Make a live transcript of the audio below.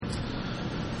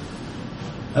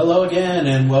Hello again,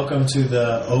 and welcome to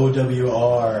the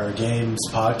OWR Games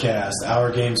Podcast,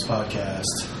 Our Games Podcast.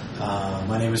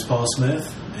 My name is Paul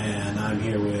Smith, and I'm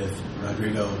here with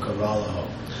Rodrigo Carvalho.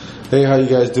 Hey, how you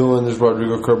guys doing? This is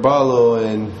Rodrigo Carvalho,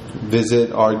 and visit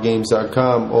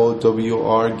ourgames.com,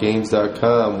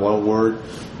 OWRgames.com, one word,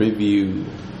 review,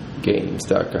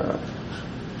 games.com.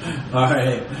 All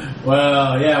right.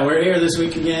 Well, yeah, we're here this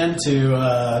week again to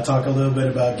talk a little bit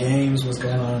about games, what's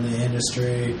going on in the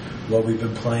industry, what we've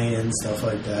been playing, stuff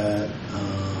like that.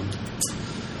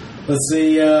 Let's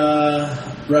see,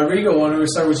 Rodrigo, why don't we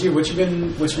start with you? What you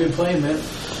been playing, man?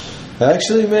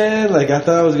 Actually, man, I thought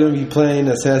I was going to be playing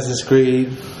Assassin's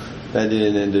Creed. That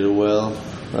didn't end it well.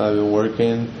 I've been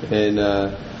working, and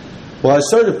I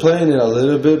started playing it a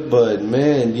little bit, but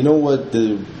man, you know what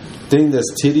the thing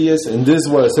that's tedious, and this is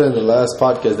what I said in the last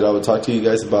podcast that I would talk to you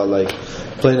guys about,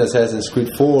 playing Assassin's Creed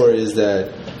 4, is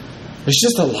that there's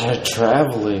just a lot of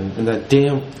traveling and that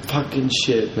damn fucking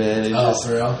shit, man.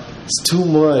 For real? It's too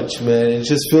much, man. It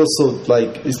just feels so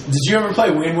Did you ever play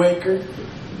Wind Waker?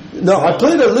 No, I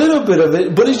played a little bit of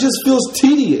it, but it just feels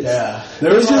tedious. Yeah.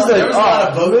 There was a lot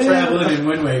of boat traveling in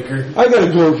Wind Waker. I gotta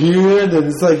go here, and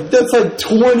then that's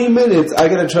 20 minutes. I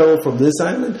gotta travel from this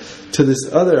island to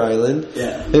this other island.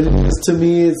 Yeah. And to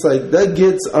me, it's that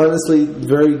gets honestly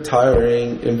very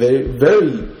tiring and very,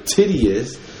 very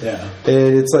tedious. Yeah.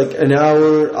 And it's an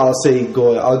hour. I'll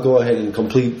go ahead and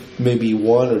complete maybe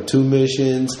one or two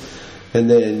missions. And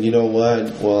then, you know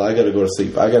what? Well, I got to go to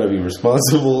sleep. I got to be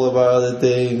responsible about other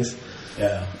things.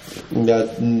 Yeah.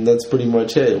 That's pretty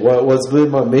much it. What's been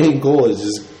my main goal is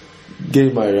just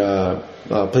getting my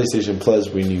PlayStation Plus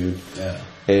renewed. Yeah.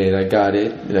 And I got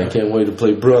it. And I can't wait to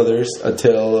play Brothers, A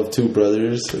Tale of Two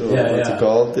Brothers. What's it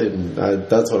called? And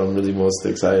that's what I'm really most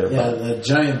excited about. Yeah, the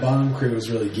Giant Bomb Crew was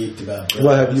really geeked about Brothers.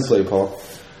 What have you played, Paul?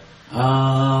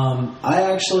 I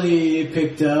actually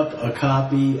picked up a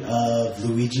copy of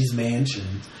Luigi's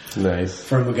Mansion. Nice.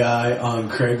 From a guy on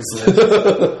Craigslist.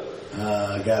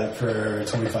 Got it for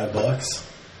 $25.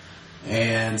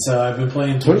 And so I've been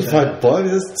playing $25?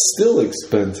 That's still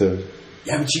expensive.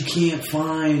 Yeah, but you can't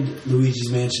find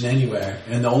Luigi's Mansion anywhere.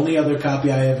 And the only other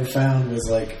copy I ever found was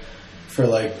for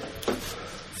 30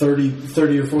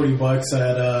 or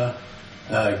 $40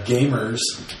 at Gamers.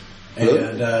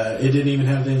 And it didn't even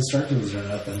have the instructions or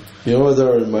nothing. You know what that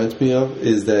reminds me of?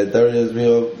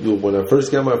 When I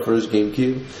first got my first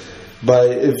GameCube.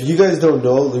 But if you guys don't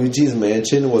know, Luigi's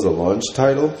Mansion was a launch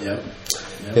title. Yep.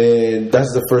 And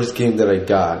that's the first game that I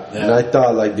got. Yeah. And I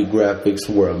thought the graphics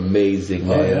were amazing,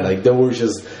 man. Yeah. They were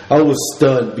just, I was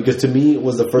stunned because to me it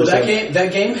was the first time.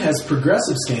 That game has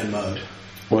progressive scan mode.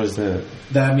 What is that?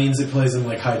 That means it plays in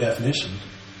high definition.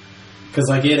 Because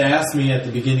it asked me at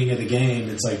the beginning of the game,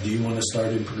 it's do you want to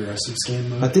start in progressive scan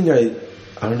mode? I think I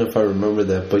don't know if I remember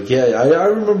that, but yeah, I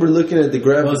remember looking at the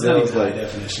graphics. Well, it's not even high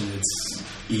definition, it's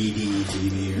ED,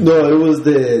 TV. No, it was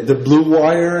the blue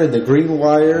wire and the green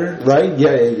wire, right?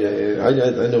 Yeah. I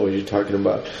know what you're talking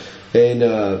about. And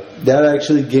that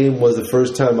actually game was the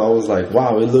first time I was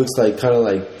wow, it looks kind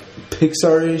of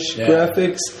Pixar-ish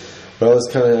graphics. But I was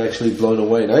kind of actually blown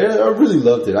away. And I really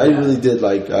loved it. I really did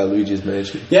like Luigi's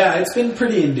Mansion. Yeah, it's been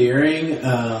pretty endearing.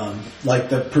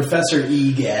 The Professor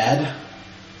Egad.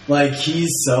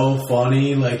 He's so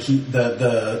funny.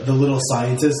 The little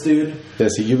scientist dude. Yeah,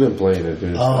 see, you've been playing it,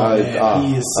 dude. Oh, man,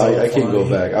 he is so funny. I can't go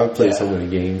back. I've played so many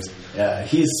games. Yeah,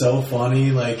 he's so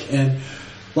funny.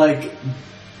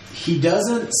 He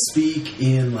doesn't speak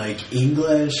in,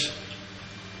 English.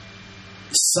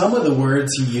 Some of the words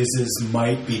he uses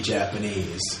might be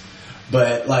Japanese,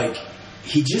 but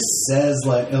he just says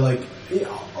all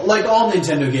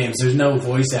Nintendo games. There's no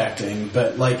voice acting,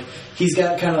 but he's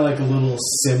got kind of a little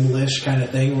Simlish kind of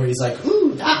thing where he's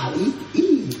ooh ah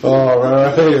ee. Oh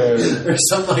right, or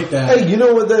something like that. Hey, you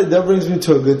know what? That brings me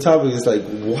to a good topic. It's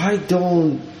why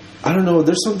don't I don't know?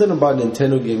 There's something about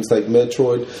Nintendo games like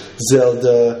Metroid,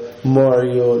 Zelda,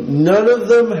 Mario. None of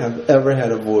them have ever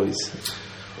had a voice.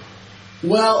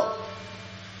 Well,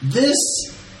 this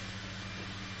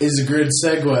is a good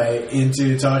segue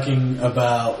into talking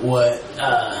about what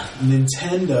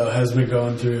Nintendo has been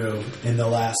going through in the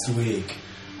last week.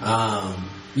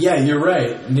 Yeah, you're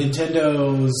right.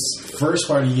 Nintendo's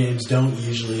first-party games don't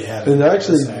usually have... And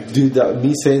actually, dude,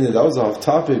 me saying that was off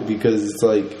topic because it's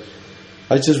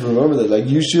I just remember that.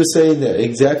 You just saying that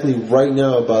exactly right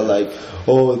now about the...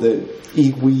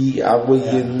 Iwi,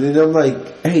 and I'm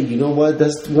hey, you know what?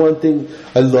 That's one thing.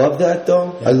 I love that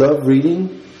though. Yeah. I love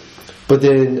reading. But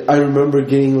then I remember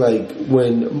getting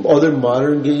when other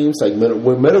modern games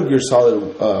when Metal Gear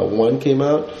Solid 1 came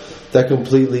out, that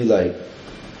completely I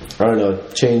don't know,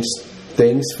 changed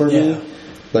things for me.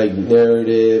 like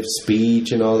narrative,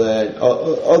 speech, and all that.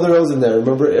 Other than that,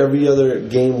 remember every other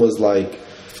game was like,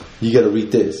 you got to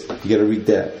read this, you got to read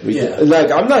that.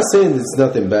 Like, I'm not saying it's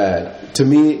nothing bad. To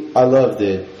me, I loved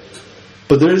it,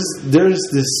 but there's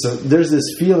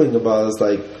this feeling about it's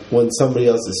like when somebody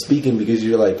else is speaking, because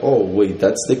you're like, oh wait,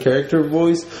 that's the character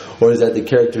voice, or is that the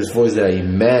character's voice that I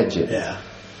imagine? Yeah.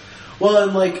 Well,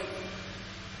 and like,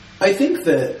 I think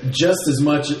that just as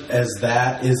much as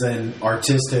that is an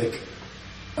artistic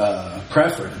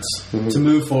preference to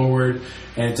move forward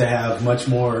and to have much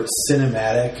more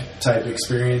cinematic type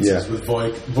experiences with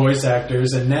voice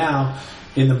actors, and now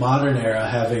in the modern era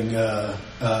having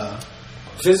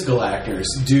physical actors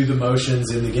do the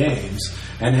motions in the games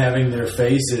and having their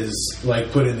faces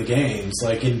like put in the games,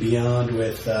 like in Beyond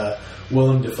with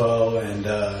Willem Dafoe and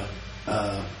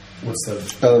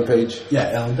Ellen Page. Yeah,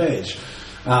 Ellen Page.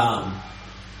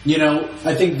 You know,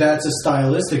 I think that's a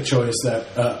stylistic choice that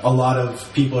a lot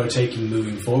of people are taking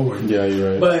moving forward. Yeah,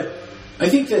 you're right. But I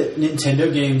think that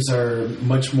Nintendo games are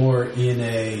much more in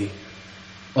a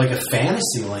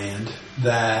fantasy land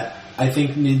that I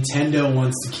think Nintendo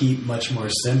wants to keep much more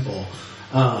simple.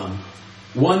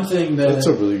 That's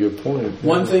a really good point.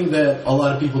 One thing that a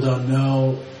lot of people don't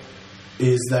know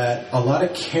is that a lot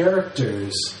of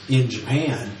characters in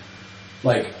Japan,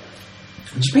 like,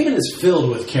 Japan is filled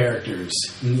with characters.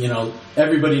 You know,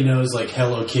 everybody knows, like,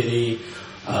 Hello Kitty,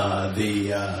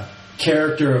 the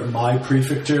character of my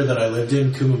prefecture that I lived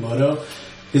in, Kumamoto.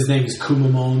 His name is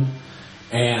Kumamon,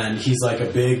 and he's like a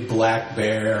big black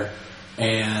bear,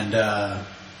 and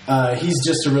he's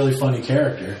just a really funny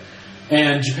character.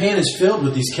 And Japan is filled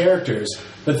with these characters,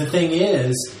 but the thing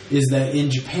is that in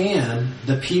Japan,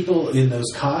 the people in those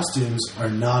costumes are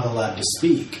not allowed to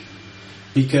speak,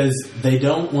 because they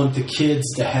don't want the kids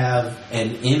to have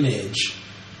an image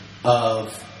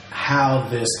of how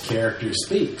this character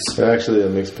speaks. Actually, that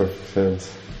makes perfect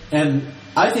sense. And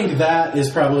I think that is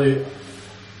probably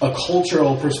a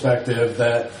cultural perspective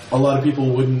that a lot of people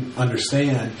wouldn't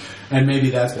understand. And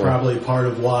maybe that's probably part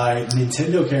of why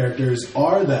Nintendo characters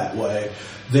are that way.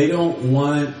 They don't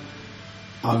want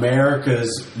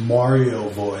America's Mario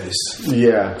voice to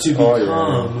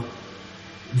become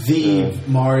the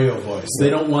Mario voice. They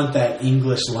don't want that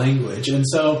English language. And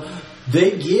so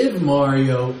they give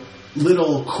Mario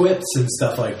little quips and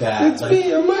stuff like that. It's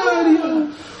me,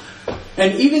 Mario.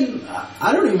 And even,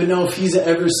 I don't even know if he's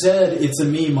ever said it's a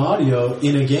me, Mario,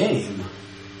 in a game.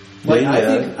 Like, I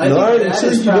think that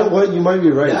is you know what? You might be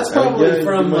right. That's probably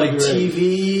from like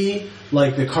TV,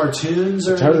 like the cartoons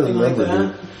or anything like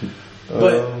that.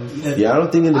 But I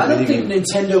don't think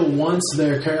Nintendo wants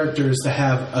their characters to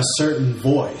have a certain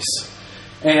voice.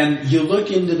 And you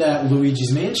look into that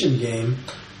Luigi's Mansion game,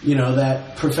 you know,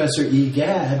 that Professor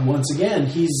Egad, once again,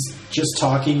 he's just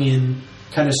talking in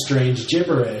kind of strange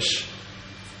gibberish.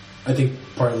 I think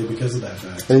partly because of that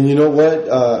fact. And you know what?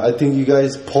 I think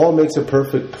Paul makes a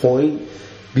perfect point,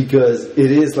 because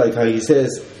it is like how he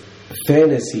says,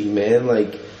 fantasy, man.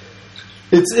 Like,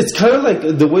 it's kind of like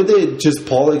the way that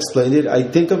Paul explained it. I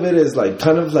think of it as like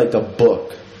kind of like a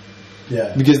book.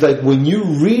 Yeah. Because like when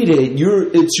you read it,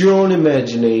 it's your own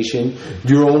imagination,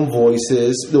 your own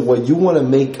voices, what you want to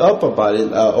make up about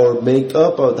it, or make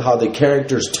up of how the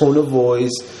character's tone of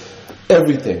voice,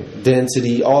 everything,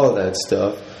 density, all of that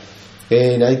stuff.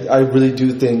 And I really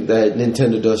do think that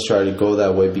Nintendo does try to go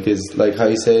that way, because like how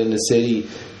you said in the city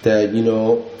that, you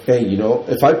know, hey, you know,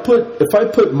 if I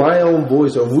put my own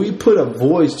voice, or if we put a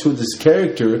voice to this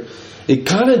character, it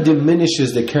kind of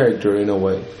diminishes the character in a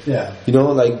way. Yeah. You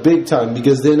know, like big time,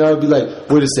 because then I would be like,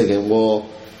 wait a second, well,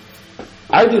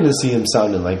 I didn't see him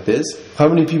sounding like this. How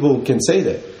many people can say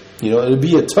that? You know, it'd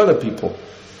be a ton of people.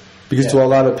 Because to a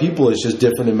lot of people, it's just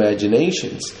different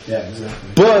imaginations. Yeah, exactly.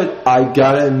 But I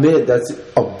gotta admit, that's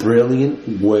a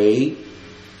brilliant way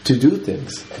to do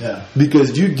things. Yeah.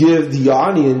 Because you give the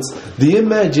audience the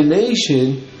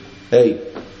imagination. Hey,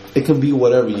 it can be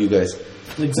whatever you guys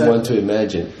want to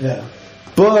imagine. Yeah.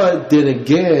 But then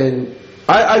again,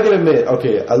 I gotta admit,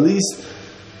 okay, at least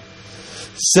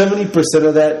 70%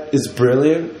 of that is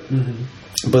brilliant.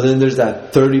 Mm-hmm. But then there's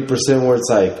that 30% where it's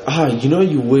like, you know,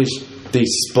 you wish they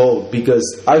spoke.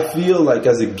 Because I feel like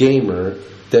as a gamer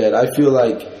that I feel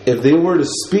like if they were to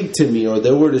speak to me, or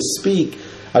they were to speak,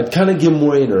 I'd kind of get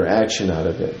more interaction out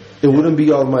of it. It wouldn't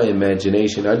be all my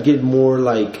imagination. I'd get more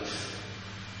like,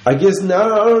 I guess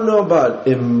now I don't know about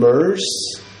immerse,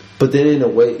 but then in a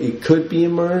way it could be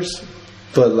immerse.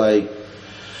 But like,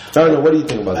 I don't know. What do you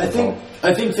think about that?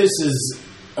 I think this is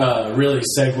really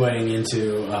segueing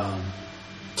into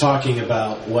talking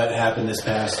about what happened this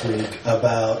past week,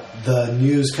 about the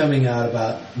news coming out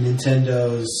about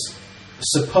Nintendo's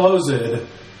supposed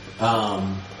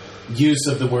use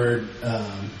of the word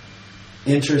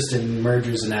interest in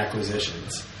mergers and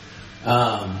acquisitions.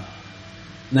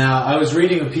 Now, I was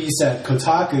reading a piece at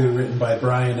Kotaku written by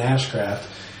Brian Ashcraft,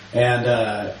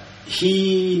 and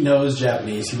he knows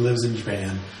Japanese. He lives in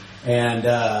Japan, and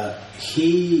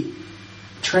he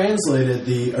translated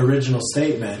the original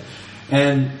statement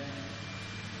and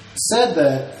said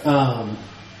that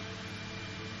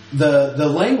the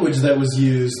language that was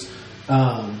used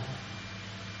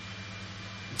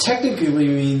technically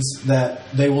means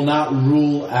that they will not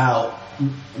rule out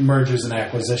mergers and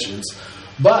acquisitions,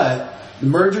 but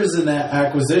mergers and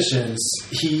acquisitions,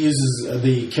 he uses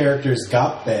the characters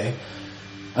gappe,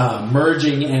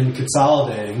 merging and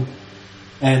consolidating,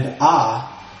 and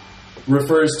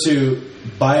refers to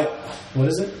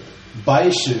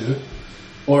baishu,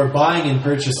 or buying and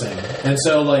purchasing. And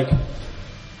so, like,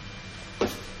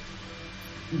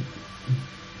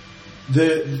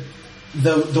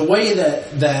 the way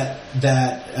that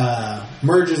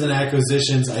mergers and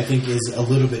acquisitions, I think, is a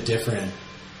little bit different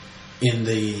in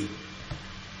the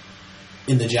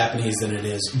Japanese than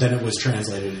it was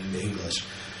translated into English.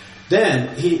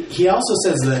 Then he also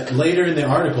says that later in the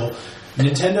article,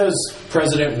 Nintendo's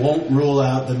president won't rule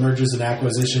out the mergers and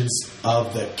acquisitions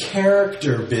of the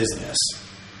character business.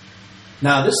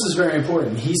 Now, this is very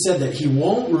important. He said that he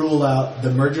won't rule out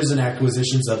the mergers and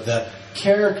acquisitions of the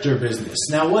character business.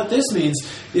 Now, what this means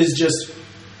is just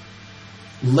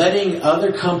letting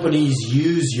other companies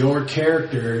use your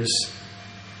characters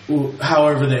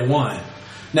however they want.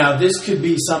 Now, this could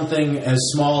be something as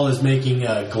small as making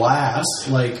a glass,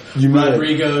 like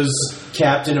Rodrigo's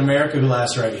Captain America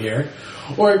glass right here.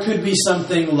 Or it could be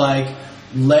something like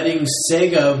letting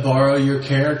Sega borrow your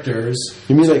characters.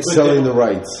 You mean like selling the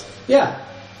rights? Yeah.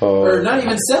 Or not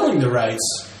even selling the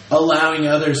rights, allowing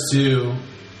others to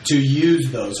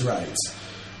use those rights.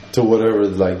 To whatever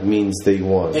means they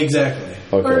want. Exactly.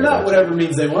 Okay, or not whatever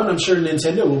means they want. I'm sure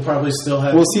Nintendo will probably still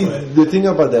have. Well, see, the thing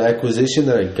about the acquisition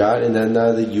that I got, and then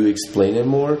now that you explain it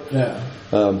more,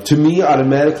 to me,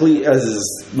 automatically, as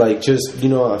just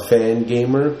a fan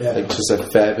gamer, like just a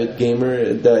Fabit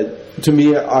gamer, that to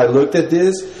me, I looked at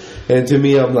this, and to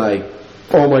me, I'm like,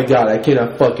 oh my god, I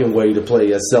cannot fucking wait to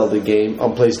play a Zelda game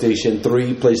on PlayStation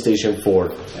 3, PlayStation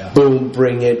 4. Yeah. Boom,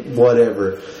 bring it,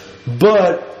 whatever.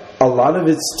 But a lot of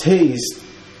its taste,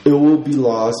 it will be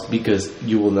lost because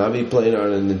you will not be playing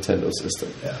on a Nintendo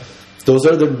system. Yeah. Those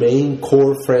are the main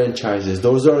core franchises.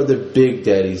 Those are the big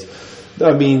daddies.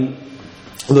 I mean,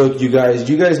 look, you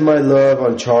guys might love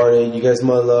Uncharted. You guys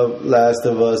might love Last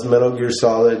of Us, Metal Gear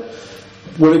Solid.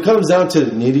 When it comes down to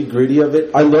the nitty-gritty of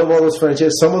it, I love all those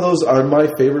franchises. Some of those are my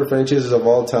favorite franchises of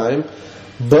all time.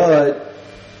 But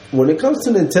when it comes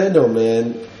to Nintendo,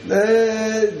 man,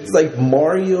 it's like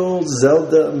Mario,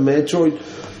 Zelda, Metroid.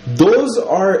 Those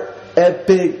are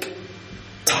epic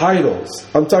titles.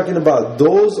 I'm talking about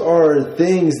those are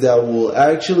things that will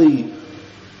actually,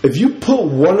 if you put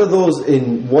one of those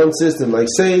in one system, like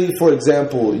say, for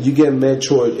example, you get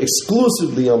Metroid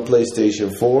exclusively on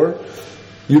PlayStation 4,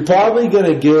 you're probably going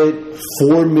to get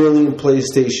 4 million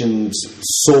PlayStations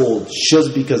sold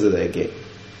just because of that game.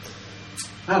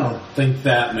 I don't think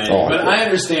that many, but I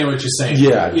understand what you're saying.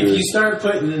 Yeah, if you start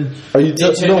putting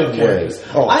Nintendo characters,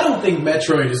 I don't think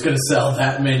Metroid is going to sell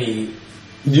that many.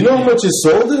 You know how much it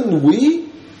sold in Wii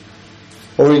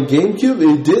or in GameCube?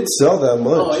 It did sell that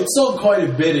much. Oh, it sold quite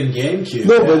a bit in GameCube.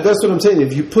 No, but that's what I'm saying.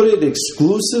 If you put it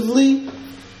exclusively,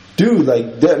 dude,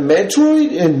 like that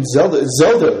Metroid and Zelda,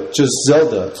 just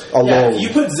Zelda alone. Yeah, you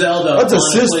put Zelda on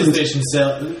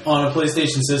a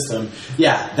PlayStation system.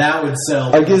 Yeah, that would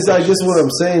sell. I guess what I'm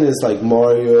saying is like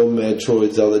Mario,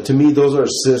 Metroid, Zelda. To me, those are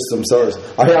system sellers.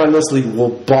 I honestly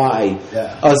will buy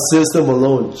a system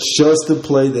alone just to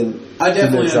play them. I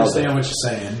definitely understand what you're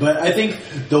saying, but I think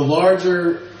the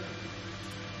larger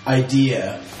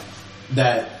idea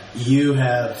that you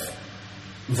have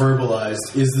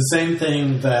verbalized is the same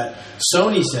thing that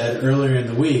Sony said earlier in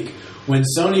the week when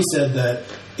Sony said that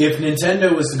if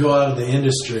Nintendo was to go out of the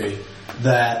industry,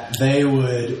 that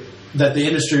the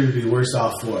industry would be worse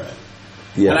off for it.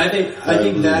 Yeah, and I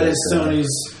think that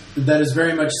is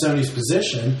very much Sony's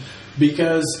position,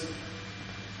 because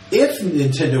if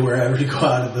Nintendo were ever to go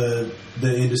out of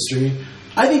the industry,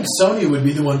 I think Sony would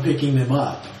be the one picking them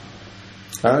up.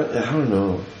 I don't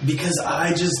know. Because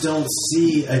I just don't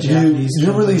see a Japanese.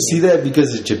 You really see that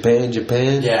because it's Japan?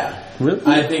 Yeah. Really?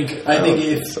 I think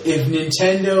if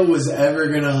Nintendo was ever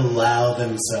going to allow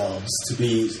themselves to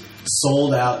be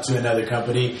sold out to another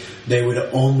company, they would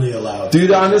only allow it.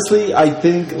 Dude, honestly, I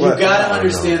think... You gotta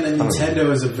understand that Nintendo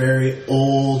is a very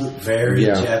old, very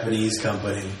Japanese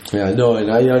company. Yeah, no,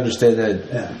 and I understand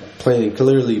that plain and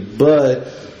clearly, but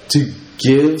to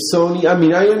give Sony... I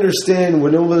mean, I understand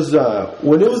when it was a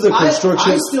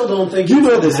construction... I still don't think you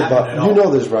know this about... You know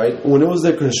this, right? When it was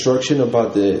the construction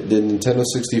about the Nintendo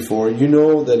 64, you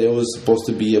know that it was supposed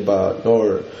to be about...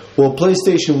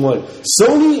 PlayStation 1.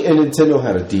 Sony and Nintendo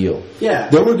had a deal. Yeah.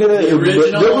 They were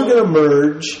gonna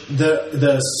merge.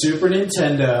 The Super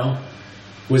Nintendo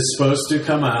was supposed to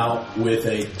come out with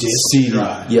a disc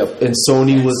drive. Yep, and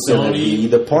Sony was going to be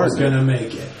the partner. Was going to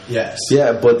make it. Yes.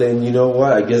 Yeah, but then you know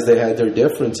what? I guess they had their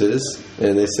differences,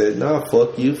 and they said, "Nah,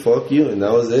 fuck you," and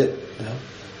that was it. Yeah.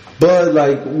 But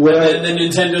like when then the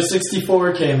Nintendo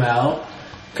 64 came out.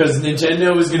 Because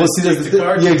Nintendo was going to stick the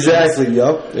cartridges. Yeah, exactly.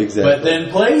 Yep. Exactly. But then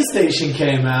PlayStation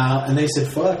came out, and they said,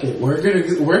 "Fuck it,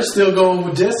 we're still going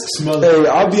with discs." Hey,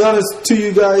 I'll be honest to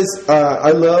you guys.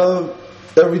 I love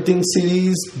everything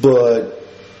CDs, but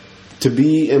to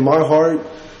be in my heart,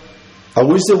 I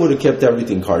wish they would have kept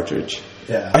everything cartridge.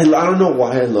 Yeah. I don't know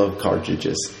why I love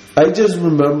cartridges. I just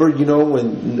remember,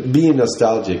 when being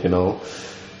nostalgic,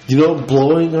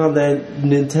 blowing on that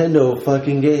Nintendo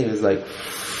fucking game is like.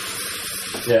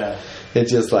 Yeah. It's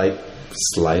just like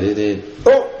slide it in.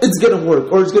 Oh, it's gonna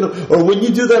work, or when you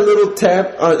do that little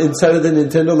tap inside of the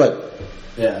Nintendo, like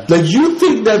you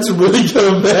think that's really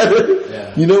gonna matter.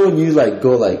 Yeah. When you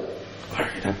go all right,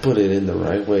 I put it in the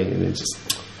right way, and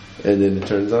then it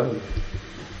turns on.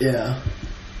 Yeah.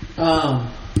 But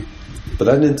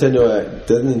that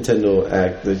Nintendo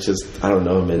Act, that's just, I don't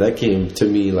know, man. That came to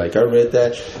me I read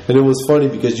that, and it was funny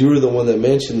because you were the one that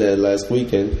mentioned that last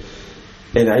weekend.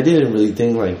 And I didn't really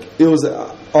think, it was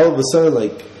all of a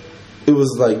sudden, it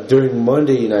was during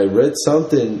Monday, and I read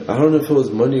something. I don't know if it was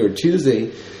Monday or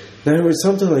Tuesday. And I read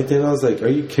something like that, and I was like, are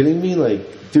you kidding me?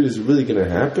 Dude, is it really going to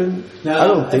happen? No, I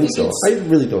don't think so. I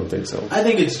really don't think so. I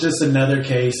think it's just another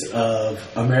case of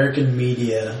American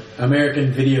video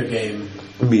game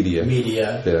media.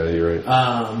 Yeah, you're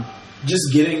right.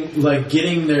 Just getting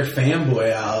their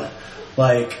fanboy out,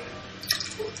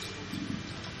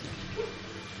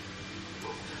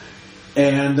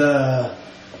 And I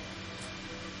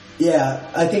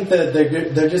think that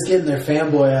they're just getting their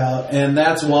fanboy out, and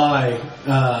that's why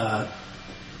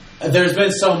there's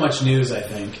been so much news. I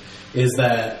think is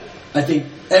that I think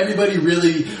everybody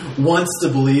really wants to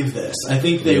believe this. I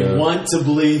think they want to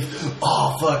believe,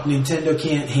 oh fuck, Nintendo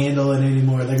can't handle it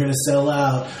anymore. They're going to sell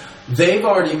out. They've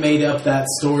already made up that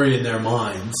story in their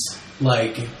minds.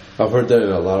 I've heard that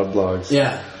in a lot of blogs.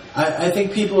 Yeah. I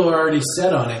think people are already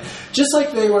set on it. Just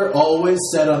like they were always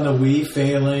set on the Wii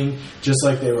failing, just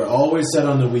like they were always set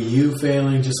on the Wii U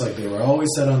failing, just like they were always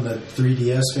set on the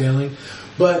 3DS failing.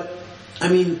 But, I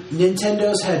mean,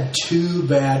 Nintendo's had 2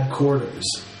 bad quarters.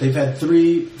 They've had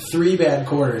three bad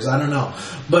quarters. I don't know.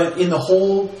 But in the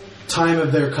whole time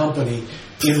of their company,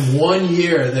 in 1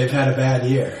 year, they've had a bad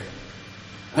year.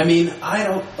 I mean,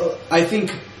 I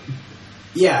think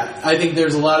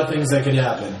there's a lot of things that could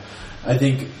happen. I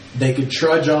think they could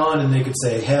trudge on and they could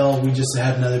say, hell, we just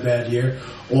had another bad year.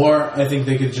 Or I think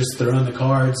they could just throw in the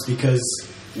cards because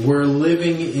we're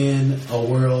living in a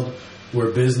world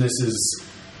where business is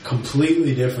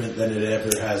completely different than it ever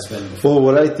has been before. Well,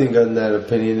 what I think on that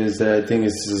opinion is that I think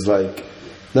it's just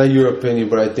not your opinion,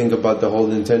 but I think about the whole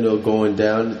Nintendo going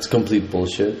down, it's complete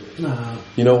bullshit. No.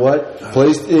 You know what? The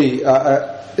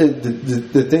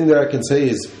thing that I can say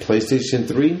is PlayStation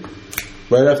 3,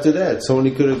 right after that,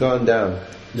 Sony could have gone down.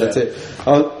 That's it.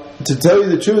 To tell you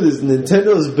the truth, is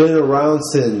Nintendo's been around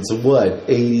since,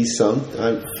 80-something?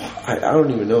 I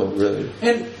don't even know, really.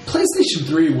 And PlayStation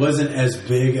 3 wasn't as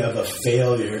big of a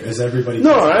failure as everybody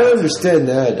No, I understand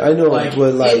that. I know, at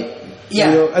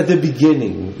the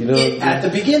beginning, at the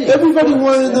beginning. Everybody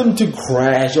wanted them to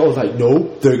crash. I was like,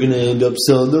 nope, they're going to end up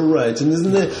selling the rights. And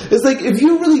isn't it? It's like, if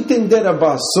you really think that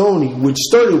about Sony, which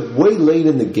started way late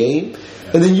in the game,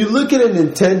 and then you look at a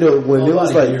Nintendo when it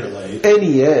was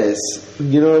NES,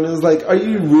 and it's like, are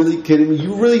you really kidding me?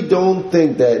 You really don't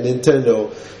think that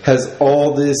Nintendo has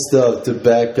all this stuff to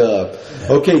back up?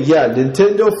 Okay,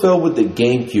 Nintendo fell with the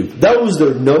GameCube. That was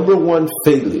their number one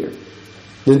failure.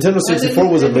 Nintendo 64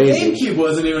 was amazing. The GameCube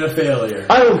wasn't even a failure.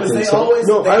 I don't think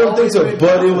so. I don't think so.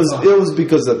 But it was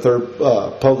because of third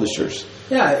publishers.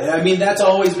 Yeah, I mean that's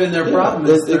always been their problem.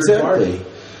 It's third party.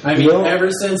 I mean,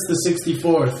 ever since the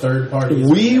 64, third party.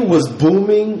 We was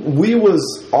booming. We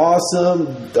was awesome.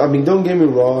 I mean, don't get me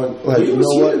wrong. Like, you know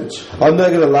huge. what? I'm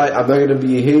not gonna lie. I'm not gonna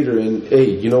be a hater. And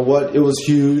hey, you know what? It was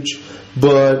huge,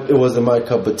 but it wasn't my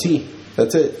cup of tea.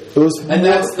 That's it. It was, and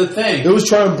that's the thing. It was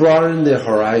trying to broaden the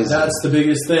horizon. That's the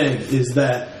biggest thing. Is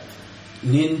that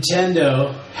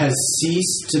Nintendo has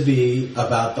ceased to be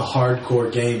about the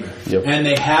hardcore gamer. Yep. And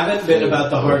they haven't been about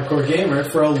the hardcore gamer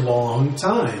for a long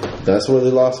time. That's where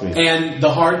they lost me. And the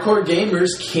hardcore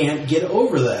gamers can't get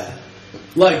over that.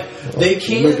 Like, they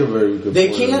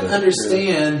can't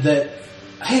understand that,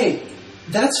 hey,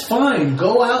 that's fine.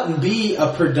 Go out and be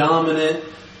a predominant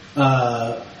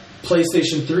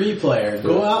PlayStation 3 player.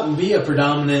 Go out and be a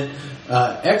predominant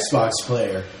Xbox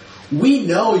player. We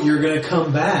know you're going to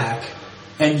come back.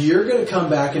 And you're going to come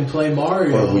back and play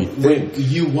Mario when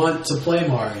you want to play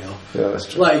Mario. Yeah, that's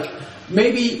true. Like,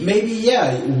 maybe,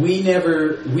 yeah, we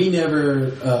never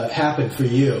happened for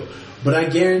you. But I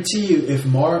guarantee you, if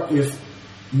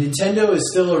Nintendo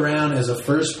is still around as a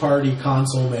first-party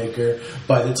console maker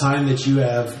by the time that you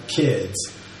have kids,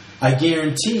 I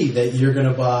guarantee that you're going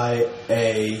to buy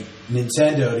a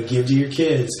Nintendo to give to your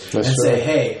kids say,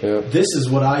 hey, this is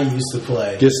what I used to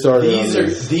play. Get started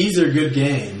These are good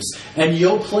games. And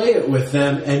you'll play it with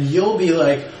them, and you'll be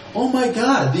like, oh my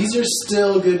God, these are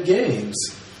still good games.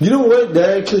 You know what?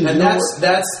 That's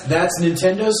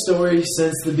Nintendo's story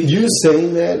since the beginning. You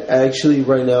saying that, actually,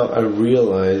 right now, I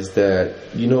realize that,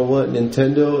 you know what?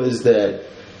 Nintendo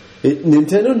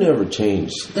never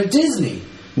changed. They're Disney.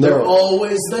 No. They're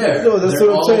always there. No, that's what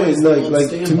I'm saying. Like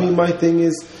to me, my thing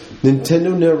is,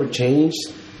 Nintendo never changed.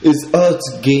 It's us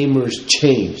gamers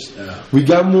changed. Yeah. We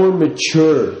got more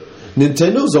mature.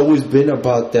 Nintendo's always been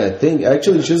about that thing.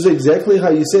 Actually, it's just exactly how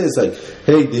you said. It's like,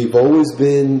 hey, they've always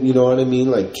been, you know what I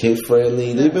mean, like kid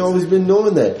friendly. They've always been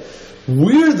knowing that.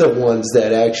 We're the ones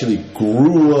that actually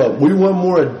grew up. We want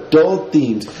more adult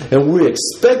themes, and we're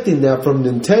expecting that from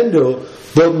Nintendo.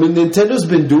 But Nintendo's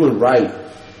been doing right.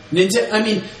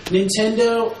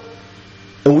 Nintendo,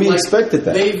 and we expected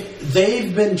that.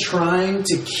 They've been trying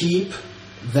to keep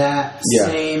that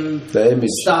same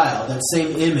style, that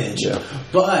same image. Yeah.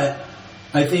 But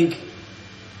I think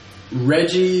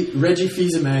Reggie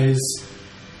Fils-Aimé's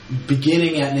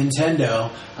beginning at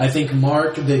Nintendo, I think,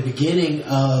 marked the beginning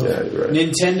of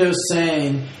Nintendo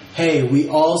saying, hey, we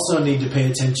also need to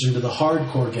pay attention to the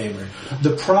hardcore gamer.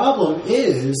 The problem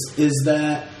is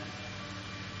that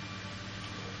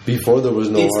before there was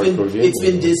no hardcore gamer.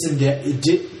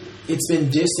 It's been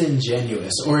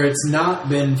disingenuous, or it's not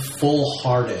been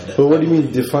full-hearted. But what do you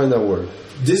mean? Define that word.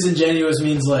 Disingenuous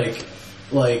means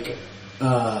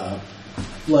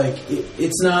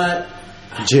it's not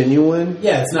genuine.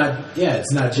 Yeah, it's not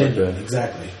genuine. Okay.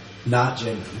 Exactly, not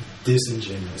genuine.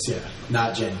 Disingenuous. Yeah,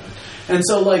 not genuine. And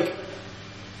so,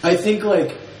 I think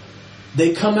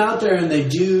they come out there and they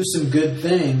do some good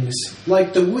things,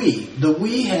 like the Wii. The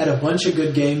Wii had a bunch of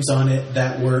good games on it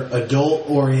that were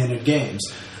adult-oriented games.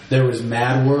 There was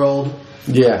Mad World,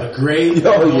 a great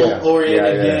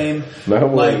adult-oriented game. Mad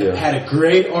World, had a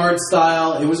great art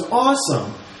style. It was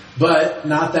awesome, but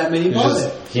not that many bought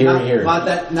it. Not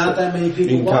that many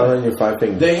people. You can count on your 5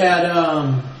 fingers. They had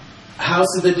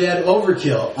House of the Dead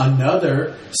Overkill,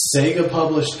 another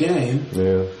Sega-published game.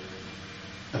 Yeah.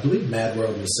 I believe Mad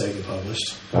World was Sega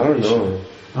published. I don't know.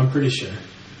 I'm pretty sure.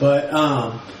 But,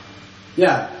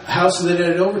 House of the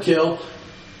Dead Overkill,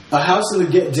 a House of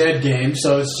the Dead game,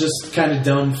 so it's just kind of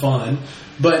dumb fun.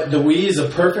 But the Wii is a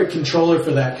perfect controller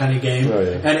for that kind of game. Oh,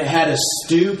 yeah. And it had a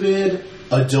stupid,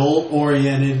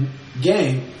 adult-oriented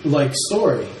game,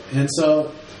 story. And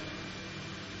so...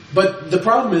 But the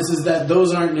problem is that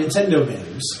those aren't Nintendo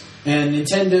games. And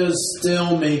Nintendo's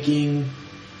still making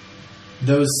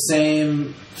those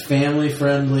same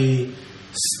family-friendly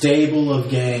stable of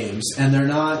games, and they're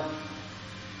not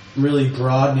really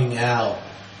broadening out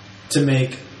to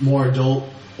make more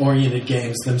adult-oriented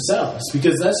games themselves.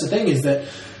 Because that's the thing, is that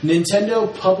Nintendo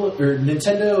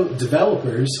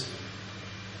developers,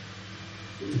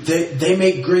 they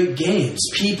make great games.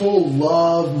 People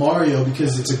love Mario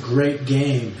because it's a great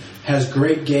game, has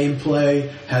great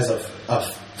gameplay, has a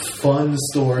fun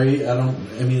story.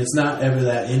 It's not ever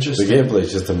that interesting. The gameplay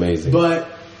is just amazing.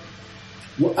 But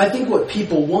I think what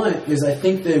people want is, I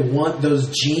think they want those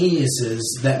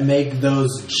geniuses that make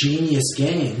those genius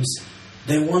games.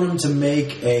 They want them to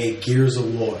make a Gears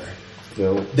of War.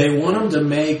 Yeah. They want them to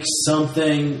make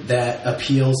something that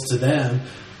appeals to them.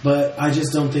 But I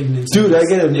just don't think Nintendo's... Dude, I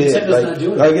gotta admit, not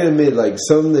doing it. I gotta admit,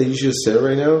 something that you should say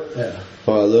right now, yeah,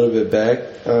 or a little bit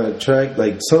back track,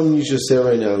 something you should say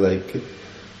right now,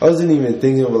 I wasn't even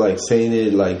thinking of like saying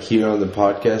it like here on the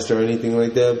podcast or anything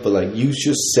like that, but like you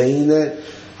just saying that,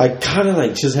 I kind of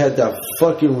like just had that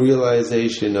fucking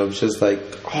realization of just like,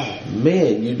 oh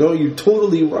man, you know, you're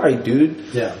totally right,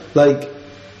 dude. Yeah. Like,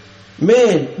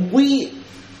 man, we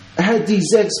had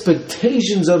these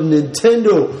expectations of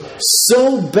Nintendo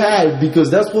so bad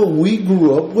because that's what we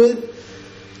grew up with,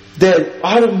 that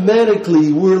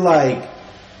automatically we're like,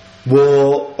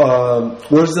 well,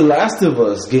 where's the Last of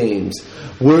Us games?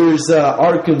 Where's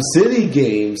Arkham City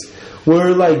games?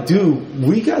 We're like, dude,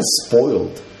 we got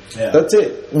spoiled. Yeah. That's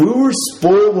it. We were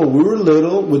spoiled when we were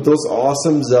little with those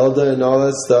awesome Zelda and all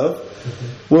that stuff.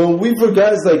 Mm-hmm. Well, we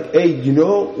forgot, it's like, hey, you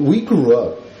know, we grew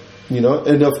up. You know,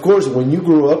 and of course, when you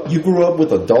grew up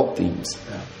with adult themes.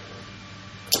 Yeah.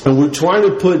 And we're trying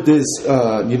to put this,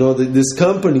 this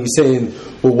company saying,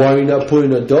 well, why are you not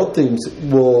putting adult themes?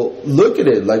 Well, look at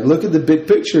it. Like, look at the big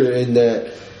picture and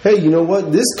that, hey, you know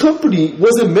what? This company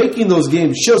wasn't making those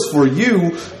games just for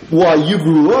you while you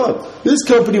grew up. This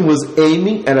company was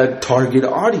aiming at a target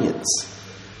audience.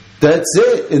 That's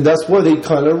it. And that's why they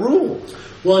kind of rule.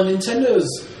 Well,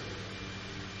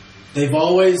 they've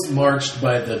always marched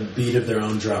by the beat of their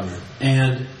own drummer.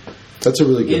 And that's a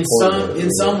really good point. In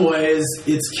some ways,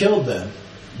 it's killed them.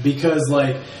 Because,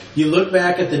 like, you look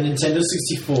back at the Nintendo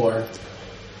 64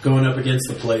 going up against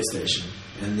the PlayStation.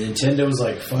 And Nintendo was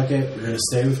like, fuck it, we're going to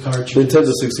stay with cartridges.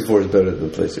 Nintendo 64 is better than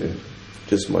PlayStation.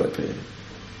 Just my opinion.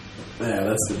 Yeah,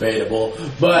 that's debatable.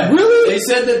 But really? They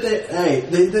said that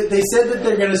they said that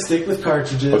they're going to stick with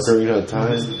cartridges. Ocarina of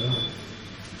Time.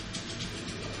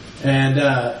 And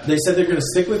they said they're going to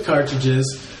stick with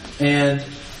cartridges. And,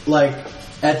 like,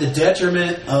 at the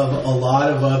detriment of a lot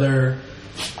of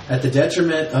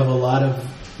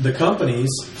the companies,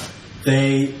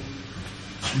 they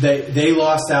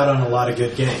lost out on a lot of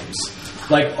good games.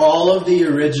 Like all of the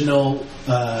original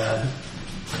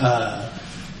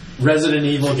Resident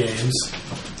Evil games,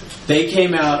 they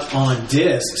came out on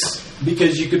discs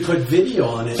because you could put video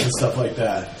on it and stuff like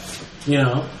that. You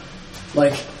know?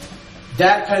 Like,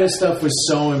 that kind of stuff was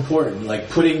so important. Like,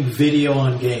 putting video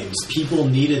on games. People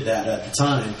needed that at the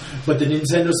time. But the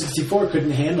Nintendo 64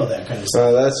 couldn't handle that kind of stuff.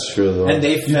 Oh, that's true, though. And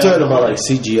you're talking about, like,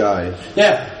 CGI.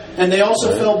 Yeah. And they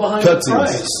also fell behind in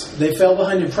price. They fell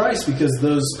behind in price because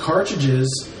those cartridges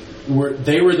were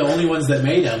the only ones that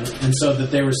made them, and so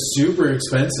that they were super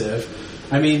expensive.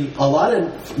 I mean, a lot of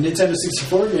Nintendo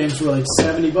 64 games were like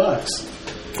 $70.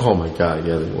 Oh my god,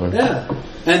 yeah, they were. Yeah,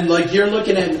 and like you're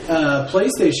looking at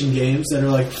PlayStation games that are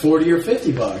like $40 or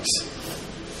 $50.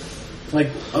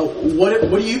 Like,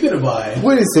 what are you gonna buy?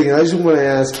 Wait a second, I just want to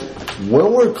ask,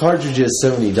 when were cartridges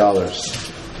 $70?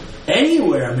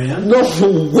 Anywhere, man. No,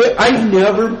 I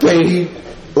never paid,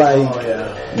 like... Oh,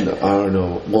 yeah. No, I don't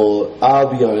know. Well, I'll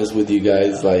be honest with you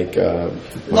guys, like... my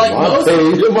mom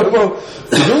paid... They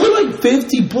were like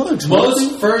 $50.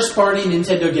 Most first-party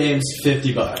Nintendo games,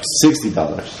 $50.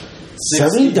 $60.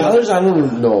 $70? I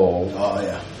don't know. Oh,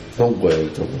 yeah. Don't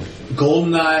wait.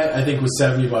 GoldenEye, I think, was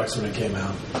 $70 when it came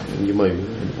out. You might be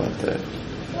right about that.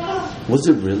 Was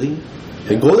it really?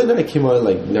 Yeah. And GoldenEye came out in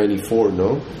like 94,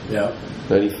 no? Yeah.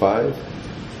 95?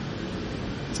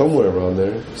 Somewhere around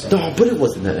there. No, but it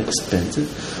wasn't that expensive.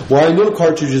 Well, I know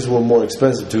cartridges were more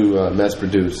expensive to mass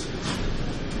produce.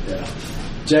 Yeah.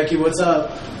 Jackie, what's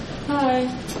up? Hi.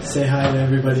 Say hi to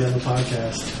everybody on the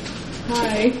podcast.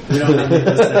 Hi. We don't have any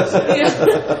listeners yet.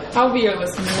 Yeah. I'll be your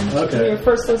listener. Okay. Your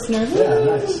first listener. Yeah,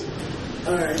 nice.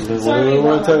 Alright. Sorry, we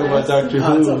want to talk about Doctor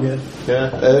Who. It's all good.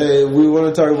 Yeah. We want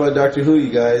to talk about Doctor Who,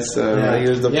 you guys.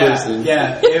 Here's the person.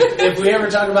 Yeah. If we ever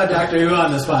talk about Doctor Who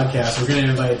on this podcast, we're going to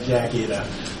invite Jackie to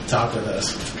talk with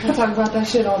us. I talk about that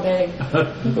shit all day.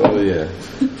 Oh, yeah.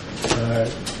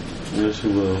 Alright. Yes,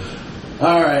 you will.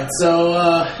 Alright, so,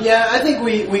 I think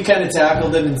we kind of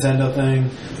tackled the Nintendo thing.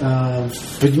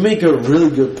 But you make a really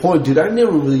good point, dude. I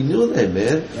never really knew that,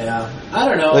 man. Yeah. I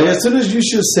don't know. Like, as soon as you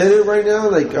just said it right now,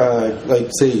 like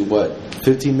say,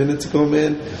 15 minutes ago,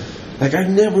 man? Like, I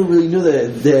never really knew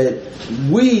that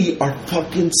we are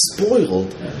fucking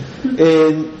spoiled.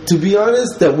 And to be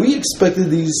honest, that we expected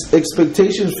these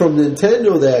expectations from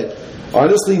Nintendo that,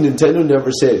 honestly, Nintendo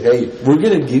never said, hey, we're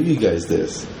going to give you guys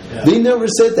this. Yeah. They never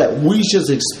said that. We just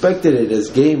expected it as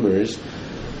gamers,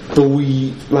 but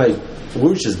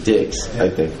we're just dicks, I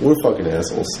think. We're fucking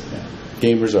assholes. Yeah.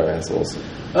 Gamers are assholes.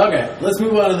 Okay, let's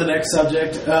move on to the next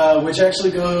subject, which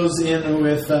actually goes in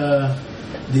with the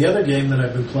other game that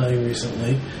I've been playing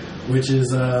recently, which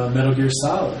is Metal Gear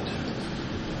Solid.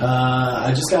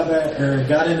 I just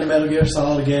got into Metal Gear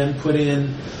Solid again, put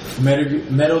in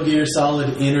Metal Gear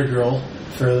Solid Integral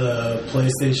for the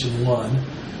PlayStation 1,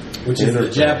 which is the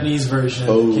Japanese version.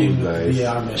 Came with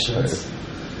VR missions.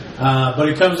 But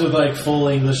it comes with like full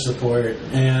English support,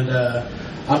 and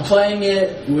I'm playing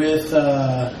it with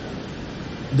the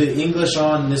English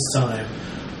on this time.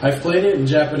 I've played it in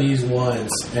Japanese once,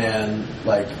 and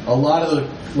like a lot of the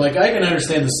I can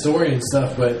understand the story and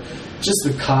stuff, but just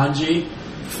the kanji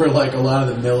for like a lot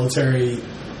of the military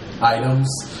items,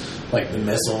 like the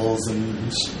missiles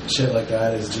and shit like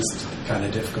that, is just kind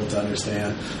of difficult to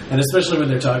understand. And especially when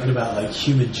they're talking about like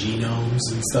human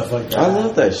genomes and stuff like that. I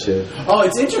love that shit. Oh,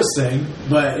 it's interesting,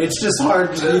 but it's just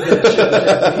hard to read that shit in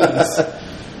Japanese.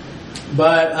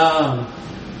 But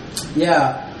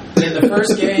yeah, in the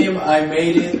first game, I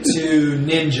made it to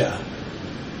Ninja.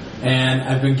 And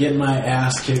I've been getting my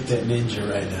ass kicked at Ninja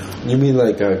right now. You mean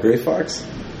like Gray Fox?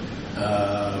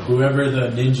 Whoever the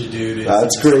Ninja dude is.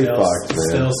 That's Gray Fox, man.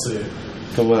 Stealth suit.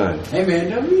 Come on. Hey man,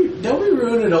 don't be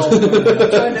ruining it all for me.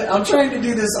 I'm trying to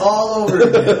do this all over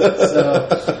again. So,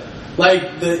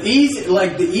 the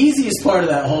easiest part of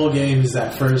that whole game is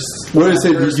that first. Wait a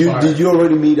second, did you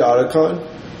already meet Otacon?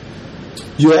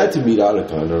 You had to meet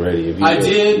Otacon already. If you I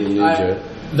did.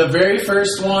 The very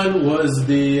first one was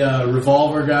the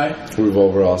Revolver guy.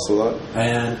 Revolver Ocelot.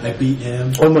 And I beat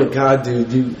him. Oh my god,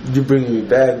 dude. You're bringing me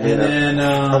back, man. And then...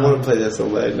 I want to play that so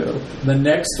bad now. The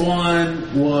next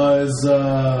one was...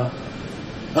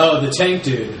 the tank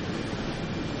dude.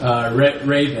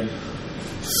 Raven.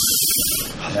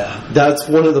 Yeah. That's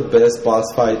one of the best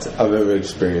boss fights I've ever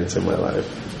experienced in my life.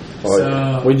 Oh, so,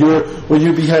 yeah. When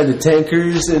you're behind the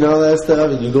tankers and all that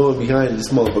stuff, and you go behind this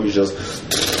motherfucker just...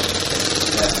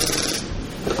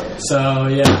 So,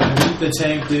 yeah, I beat the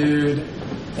tank dude,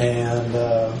 and,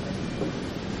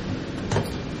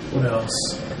 what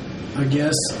else? I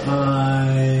guess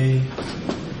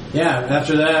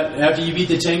after that, after you beat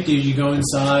the tank dude, you go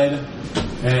inside,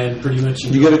 and pretty much...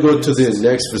 You gotta go to the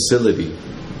next facility.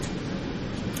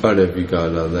 I don't know if you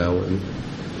got on that one.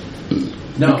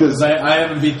 No, because I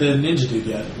haven't beat the ninja dude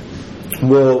yet.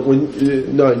 Well,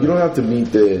 you don't have to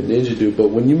meet the ninja dude, but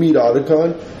when you meet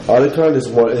Otacon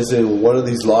is in one of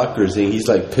these lockers and he's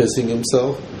like pissing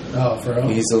himself. Oh, for real?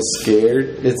 He's so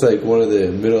scared. It's like one of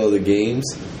the middle of the games.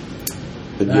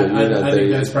 I think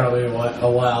that's probably a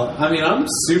while. I mean, I'm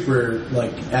super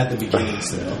like at the beginning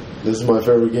still. This is my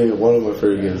favorite game. One of my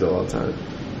favorite games of all time.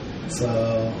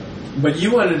 So, but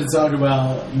you wanted to talk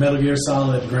about Metal Gear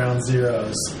Solid Ground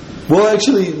Zeroes. Well,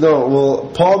 actually, no.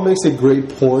 Well, Paul makes a great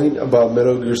point about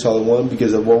Metal Gear Solid 1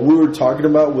 because of what we were talking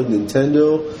about with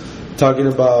Nintendo, talking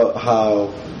about how,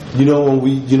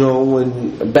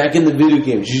 when back in the video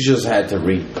games, you just had to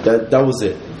read. That was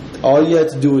it. All you had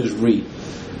to do was read.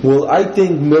 Well, I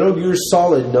think Metal Gear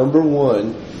Solid number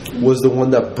 1 was the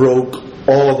one that broke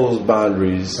all those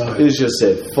boundaries. Okay. It just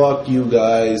said, fuck you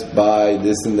guys, bye,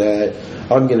 this and that.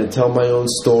 I'm going to tell my own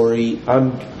story.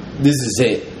 This is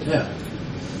it. Yeah.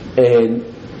 And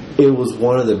it was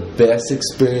one of the best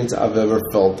experiences I've ever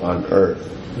felt on Earth.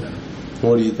 Yeah.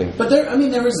 What do you think? But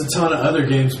there was a ton of other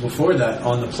games before that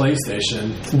on the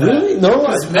PlayStation. Really? No.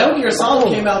 Because Metal Gear Solid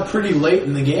came out pretty late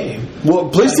in the game. Well,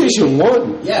 PlayStation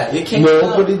 1. Yeah, it came out.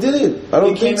 No, but it didn't. I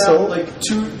don't think so. It came out like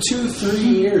 2-3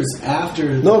 years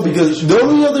after. No, because the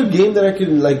only other game that I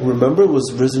can remember was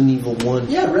Resident Evil 1.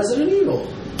 Yeah, Resident Evil.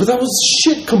 But that was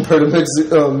shit compared to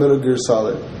Metal Gear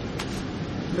Solid.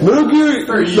 Metal Gear...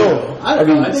 For you. No. I don't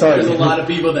know. I think there's a lot of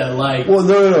people that like... Well,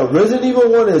 no. Resident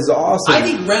Evil 1 is awesome. I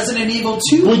think Resident Evil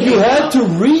 2 But you had to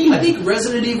read. I think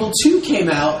Resident Evil 2 came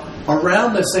out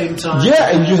around the same time.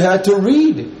 Yeah, and you had to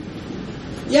read.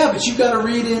 Yeah, but you got to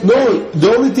read it. No,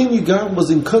 the only thing you got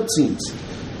was in cutscenes.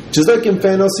 Just like in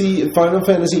Final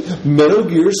Fantasy, Metal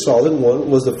Gear Solid 1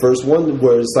 was the first one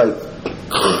where it's like...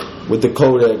 with the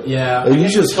codec. Yeah. And you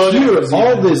just hear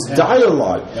all this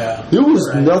dialogue. Yeah. It was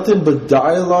nothing but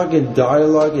dialogue and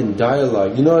dialogue and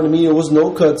dialogue. You know what I mean? It was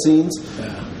no cutscenes.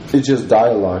 Yeah. It's just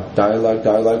dialogue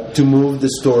to move the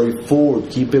story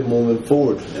forward, keep it moving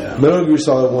forward. Yeah. Metal Gear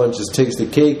Solid 1 just takes the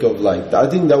cake of I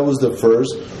think that was the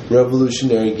first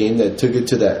revolutionary game that took it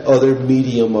to that other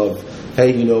medium of,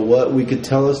 hey, you know what? We could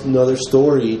tell us another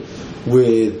story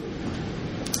with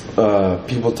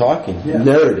people talking,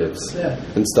 narratives,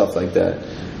 and stuff like that.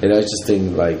 And I just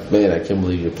think, man, I can't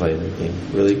believe you're playing that game.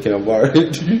 Really? Can I borrow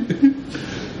it?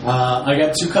 I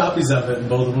got 2 copies of it, and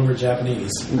both of them are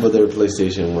Japanese. But they're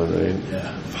PlayStation 1, right?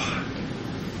 Yeah.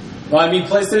 Well, I mean,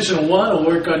 PlayStation 1 will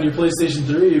work on your PlayStation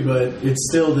 3, but it's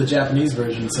still the Japanese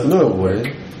version, so no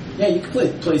way. Yeah, you can play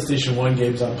PlayStation 1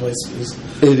 games on PlayStation.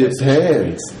 It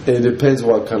depends. It depends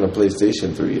what kind of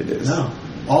PlayStation 3 it is. No.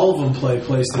 All of them play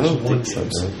PlayStation 1 games.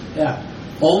 So, yeah.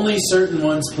 Only certain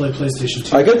ones play PlayStation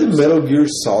 2 I got the Metal Gear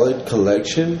Solid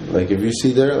collection. If you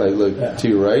see there, look to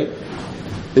your right.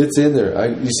 It's in there.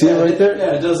 You see it right there?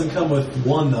 Yeah, it doesn't come with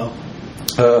one though.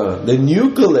 The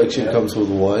new collection comes with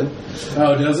one.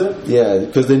 Oh, does it? Yeah,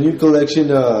 because the new collection,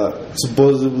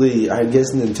 supposedly, I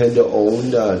guess Nintendo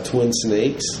owned Twin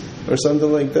Snakes or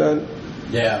something like that.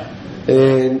 Yeah.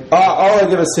 And all I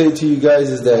gotta say to you guys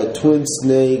is that Twin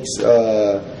Snakes,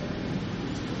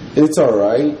 it's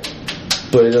alright,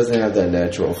 but it doesn't have that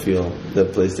natural feel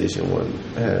that PlayStation 1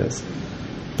 has.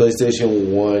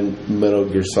 PlayStation 1 Metal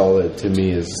Gear Solid, to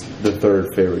me, is the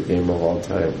third favorite game of all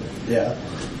time. Yeah.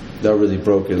 That really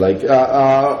broke it. Like,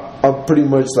 I'm pretty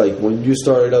much like, when you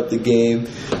started up the game,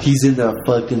 he's in that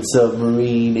fucking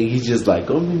submarine, and he's just like,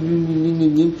 oh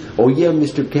yeah,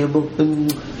 Mr. Campbell,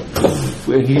 and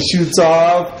he shoots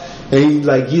off, and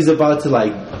he's about to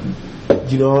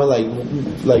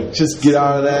just get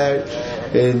out of that,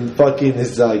 and fucking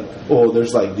it's like, oh,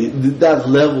 there's like that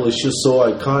level is just so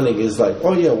iconic. It's like,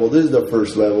 oh yeah, well, this is the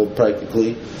first level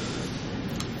practically.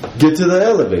 Get to the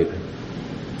elevator.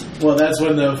 Well, that's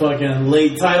when the fucking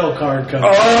late title card comes.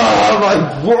 Oh my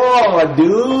god,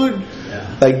 dude!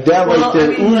 Yeah. Like that right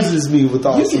there oozes me with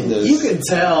awesomeness. You can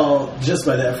tell just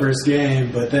by that first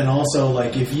game, but then also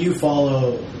like if you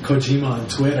follow Kojima on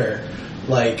Twitter,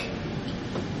 like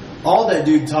all that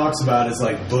dude talks about is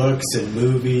like books and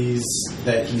movies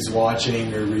that he's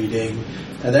watching or reading.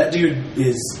 And that dude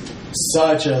is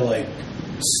such a like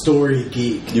story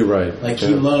geek. You're right. Like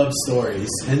he loves stories,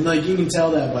 and like you can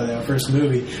tell that by that first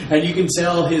movie, and you can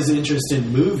tell his interest in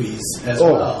movies as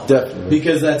well. Definitely,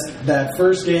 because that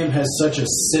first game has such a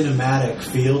cinematic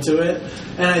feel to it,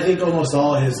 and I think almost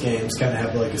all his games kind of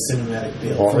have like a cinematic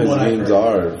feel. All his games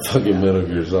are fucking Metal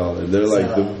Gear Solid. They're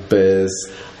like the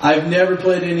best. I've never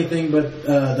played anything but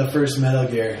the first Metal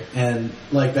Gear, and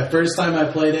like the first time I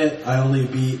played it, I only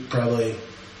beat probably.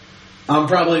 I'm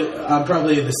probably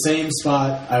the same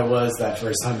spot I was that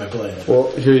first time I played it.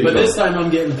 Well, here you go. But this time I'm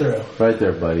getting through. Right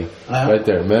there, buddy. Right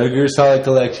there. Metal Gear Solid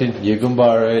Collection. You can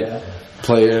borrow it. Yeah.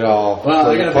 Play it all. Well,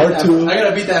 I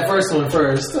gotta beat that first one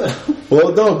first.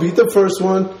 Well, no, beat the first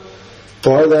one.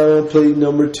 Borrow that one. Play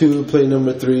number 2. Play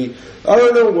number 3. I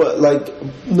don't know what. Like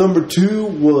number 2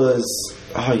 was.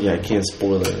 Oh yeah, I can't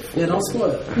spoil it. Yeah, don't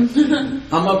spoil it.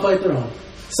 I'm gonna play through them.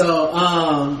 So,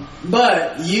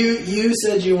 but you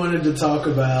said you wanted to talk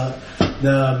about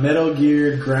the Metal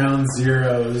Gear Ground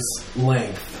Zero's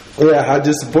length. Yeah, how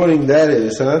disappointing that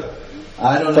is, huh?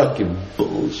 I don't know. Fucking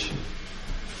bullshit.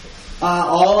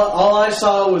 All I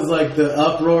saw was like the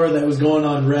uproar that was going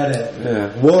on Reddit.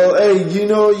 Yeah. Well, hey, you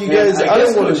guys. I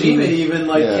guess Kojima even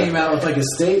came out with like a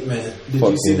statement. Did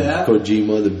you see that?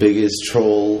 Kojima, the biggest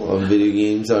troll on video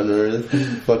games on earth.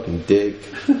 Fucking dick.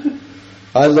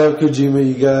 I love Kojima,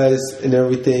 you guys, and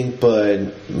everything,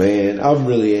 but, man, I'm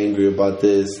really angry about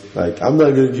this. Like, I'm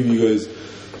not going to give you guys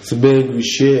some angry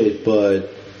shit, but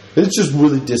it's just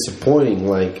really disappointing.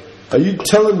 Like, are you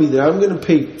telling me that I'm going to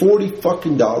pay $40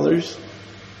 fucking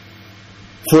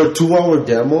for a 2-hour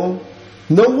demo?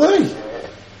 No way.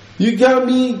 You got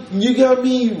me,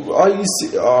 are you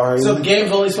So the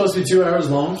game's only supposed to be 2 hours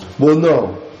long? Well,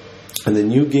 no. And the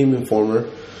new Game Informer,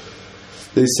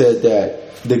 they said that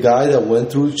the guy that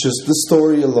went through just the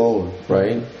story alone,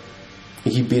 right?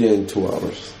 He beat it in 2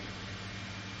 hours.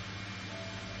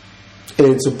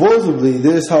 And supposedly,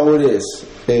 this is how it is.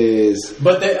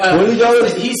 But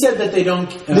 $20. He said that they don't.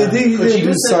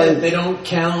 Kojima said that they don't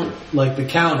count like the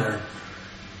counter.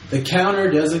 The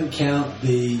counter doesn't count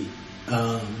the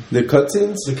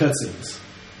cutscenes. The cutscenes.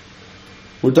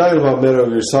 We're talking about Metal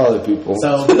Gear Solid, people.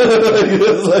 So,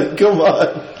 it's like, come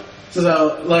on.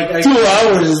 So, like, 2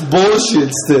 hours is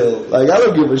bullshit still. Like, I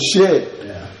don't give a shit.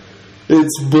 Yeah.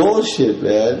 It's bullshit,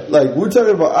 man. Like, we're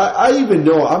talking about, I even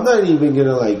know, I'm not even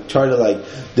gonna, like, try to, like,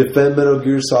 defend Metal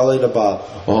Gear Solid about,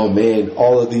 oh, man,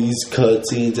 all of these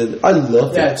cutscenes, and I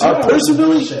love that.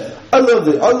 Personally, I love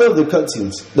it. I love the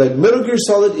cutscenes. Like, Metal Gear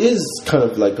Solid is kind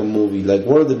of like a movie, like,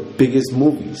 one of the biggest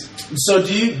movies. So,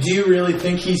 do you really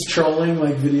think he's trolling,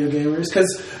 like, video gamers?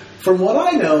 Because from what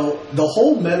I know, the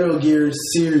whole Metal Gear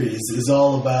series is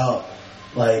all about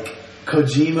like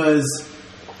Kojima's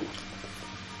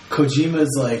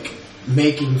like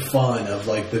making fun of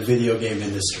like the video game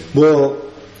industry. Well,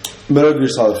 Metal Gear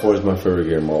Solid 4 is my favorite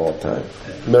game of all time.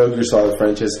 Metal Gear Solid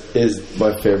franchise is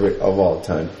my favorite of all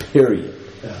time. Period.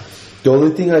 Yeah. The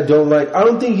only thing I don't like, I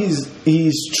don't think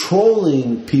he's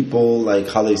trolling people like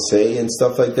how they say and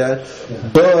stuff like that. Yeah.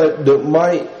 But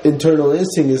my internal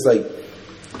instinct is like,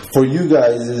 for you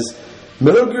guys, is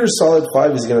Metal Gear Solid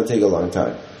 5 is going to take a long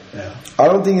time. Yeah. I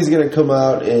don't think it's going to come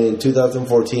out in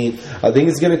 2014. I think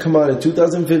it's going to come out in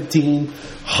 2015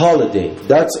 holiday.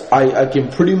 That's I can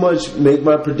pretty much make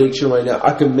my prediction right now.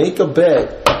 I can make a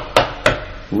bet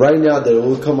right now that it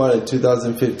will come out in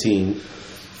 2015.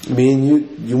 Me and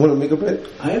you want to make a bet?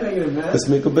 I am making a bet. Let's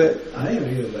make a bet. I am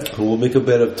making a bet. We'll make a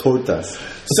bet of tortas.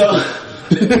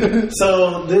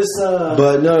 So this.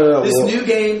 But no. This new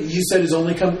game you said is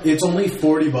it's only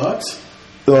 $40.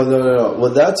 No.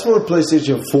 Well, that's for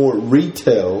PlayStation 4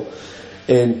 retail,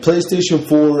 and PlayStation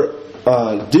 4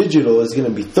 digital is going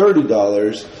to be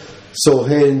 $30. So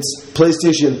hence,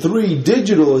 PlayStation 3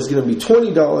 digital is going to be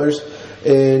 $20,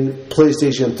 and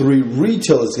PlayStation 3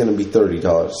 retail is going to be $30.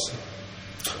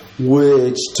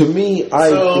 Which, to me, I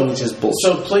think is just bullshit.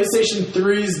 So PlayStation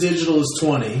 3's digital is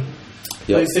 $20.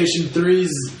 Yep. PlayStation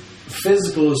 3's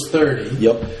physical is $30.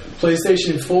 Yep.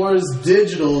 PlayStation 4's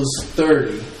digital is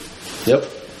 $30. Yep.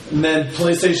 And then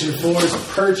PlayStation 4's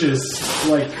purchase,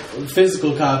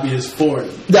 physical copy, is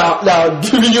 $40. Now,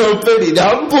 give me your opinion.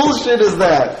 How bullshit is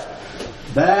that?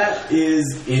 That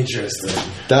is interesting.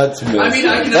 That's me. I mean,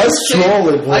 I can That's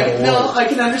understand. trolling. I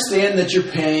can understand that you're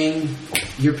paying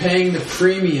the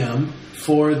premium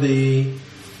for the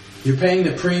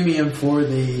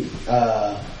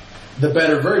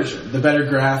better version, the better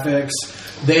graphics.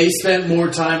 They spent more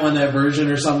time on that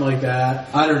version or something like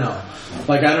that. I don't know.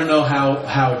 I don't know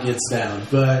how it gets down,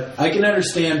 but I can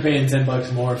understand paying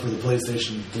 $10 more for the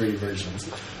PlayStation 3 versions.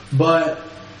 But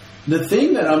the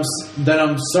thing that I'm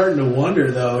starting to wonder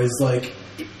though is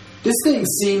this thing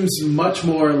seems much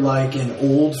more like an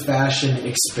old-fashioned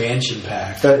expansion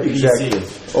pack. Exactly.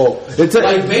 PC. Oh, it's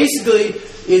basically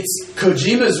it's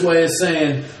Kojima's way of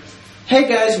saying, "Hey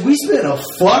guys, we spent a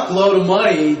fuckload of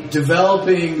money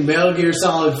developing Metal Gear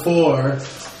Solid 4.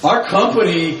 Our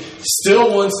company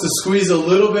still wants to squeeze a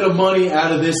little bit of money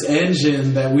out of this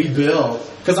engine that we built."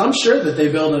 Because I'm sure that they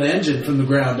build an engine from the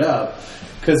ground up.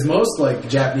 Because most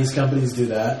Japanese companies do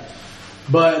that.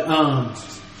 But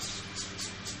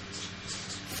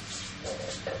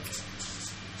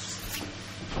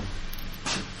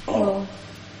Oh.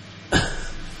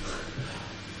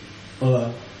 hold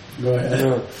on. Go ahead.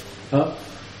 Yeah. Huh?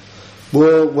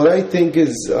 Well, what I think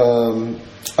is,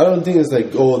 I don't think it's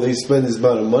they spend this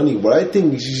amount of money. What I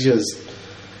think is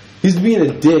he's being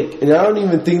a dick, and I don't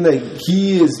even think that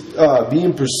he is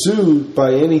being pursued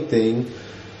by anything,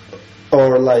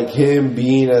 or him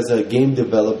being as a game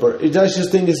developer. I just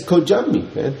think it's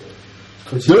Kojami, man.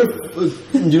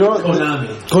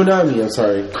 Konami, I'm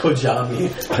sorry. Kojami.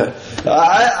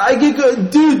 I get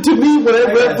dude. To me, when I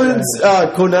reference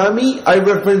Konami, I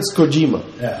reference Kojima.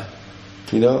 Yeah.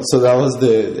 So that was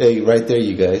right there,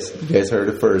 you guys. You guys heard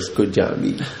it first,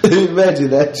 Kojami. Imagine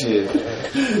that shit.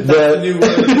 That's the new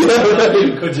word.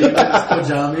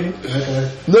 Kojami. Okay.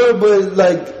 No, but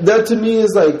that to me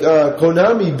is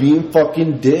Konami being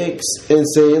fucking dicks and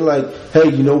saying hey,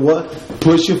 you know what?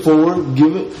 Push it forward.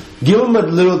 Give him a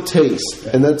little taste,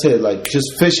 and that's it.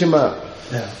 Just fish him out.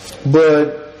 Yeah.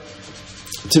 But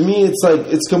to me,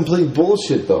 it's complete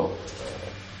bullshit, though.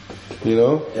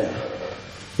 Yeah.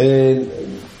 And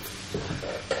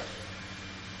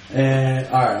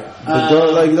all right.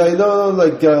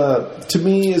 To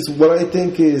me is what I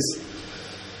think is.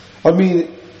 I mean,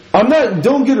 I'm not.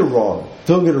 Don't get it wrong.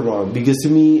 Because to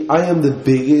me, I am the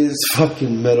biggest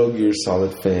fucking Metal Gear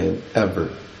Solid fan ever.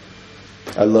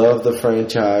 I love the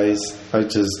franchise.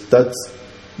 That's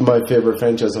my favorite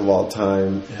franchise of all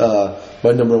time. Yeah.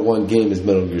 My number one game is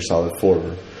Metal Gear Solid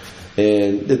 4.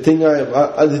 And the thing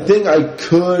I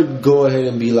could go ahead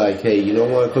and be hey, you know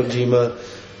what, Kojima,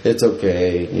 it's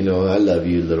okay. I love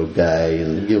you, little guy.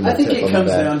 And give him I think it comes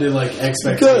down to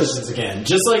expectations again.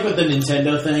 Just like with the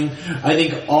Nintendo thing, I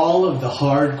think all of the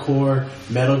hardcore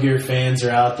Metal Gear fans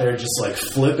are out there just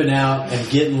flipping out and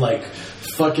getting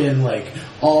fucking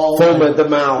all foam at the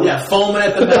mouth. Yeah, foaming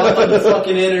at the mouth on the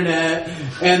fucking internet,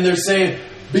 and they're saying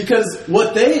because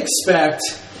what they expect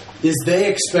is they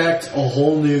expect a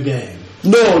whole new game.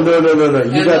 No. You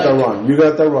got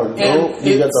that wrong. And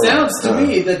it sounds to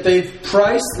me that they've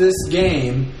priced this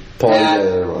game at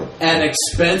an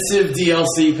expensive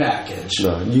DLC package.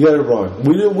 No, you got it wrong.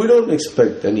 We don't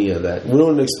expect any of that. We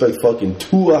don't expect fucking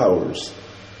 2 hours.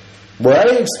 What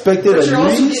I expected but you're at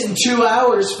also least getting 2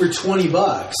 hours for $20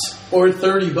 or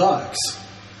 $30.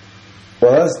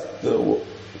 Well, that's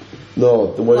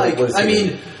no. The way I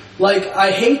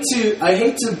hate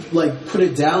to put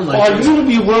it down like. Oh, are you gonna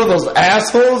be one of those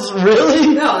assholes?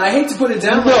 Really? No, I hate to put it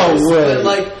down no like this, way.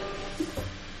 But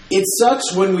it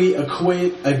sucks when we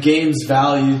equate a game's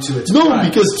value to its no, price.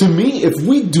 because to me, if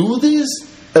we do this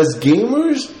as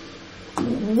gamers,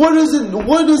 what doesn't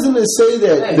it say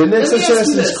that the next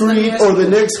Assassin's Creed or the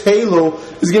next Halo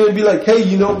is gonna be hey,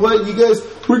 you know what, you guys,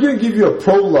 we're gonna give you a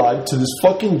prologue to this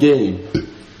fucking game,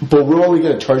 but we're only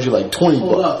gonna charge you $20.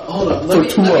 Hold up.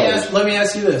 Let me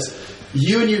ask you this: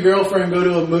 you and your girlfriend go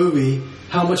to a movie,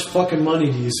 how much fucking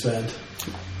money do you spend?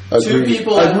 Two Agreed.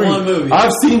 people at Agreed. one movie.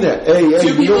 I've seen that. Hey,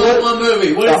 Two people at one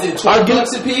movie. What is it?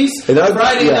 $12 a piece?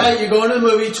 Friday night, you're going to the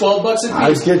movie. $12 a piece.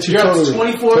 I get you. You're up to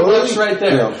Totally. $24 right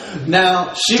there. Yeah.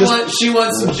 Now she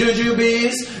wants some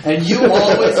jujubes, and you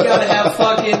always gotta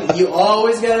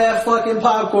have fucking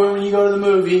popcorn when you go to the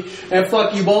movie. And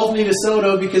fuck, you both need a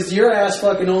soda because your ass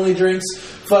fucking only drinks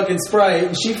fucking Sprite,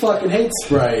 and she fucking hates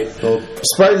Sprite. Well,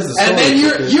 Sprite is the soda. And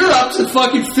then you're up to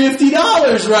fucking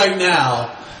 $50 right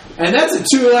now. And that's a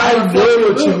 2 hour I know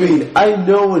what you mean. I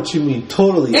know what you mean.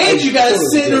 Totally. And you gotta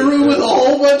sit in a room with a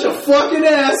whole bunch of fucking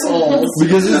assholes.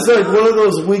 Because it's like one of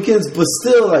those weekends, but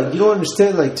still, like, you don't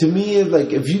understand. Like, to me,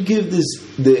 if you give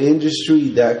the industry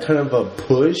that kind of a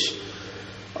push,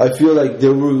 I feel like they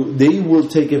will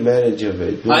take advantage of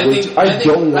it. I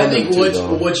think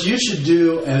what you should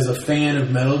do as a fan of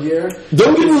Metal Gear,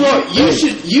 don't get me wrong,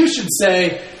 you should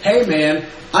say, hey man,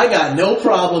 I got no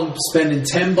problem spending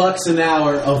 $10 an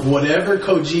hour of whatever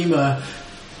Kojima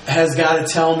has got to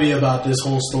tell me about this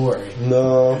whole story.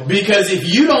 No. Because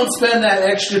if you don't spend that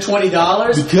extra $20,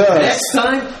 next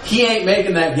time, he ain't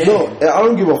making that game. No, I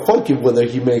don't give a fuck whether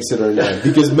he makes it or not.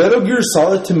 Because Metal Gear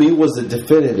Solid, to me, was the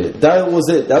definitive. That was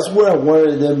it. That's where I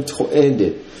wanted them to end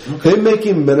it. Okay. Them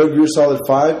making Metal Gear Solid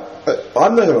 5,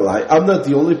 I'm not going to lie, I'm not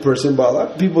the only person, but a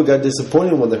lot of people got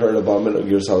disappointed when they heard about Metal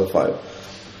Gear Solid 5.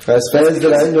 As fans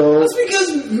that I know... That's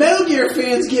because Metal Gear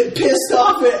fans get pissed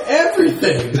off at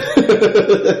everything.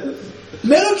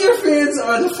 Metal Gear fans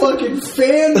are the fucking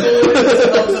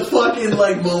fanboys of the fucking,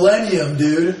 like, millennium,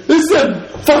 dude. This is the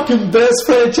fucking best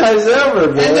franchise ever,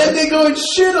 bro. And then they go and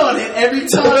shit on it every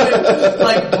time,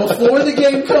 like, before the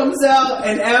game comes out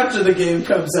and after the game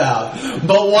comes out.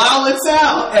 But while it's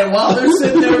out and while they're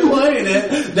sitting there playing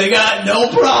it, they got no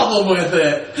problem with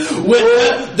it.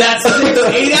 With that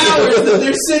 6-8 hours that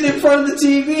they're sitting in front of the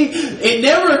TV, it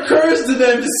never occurs to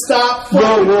them to stop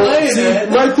fucking playing it.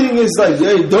 My thing is, like,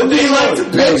 hey, don't they like to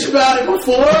bitch about it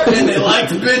before and they like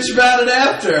to bitch about it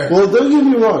after. Well, don't get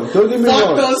me wrong.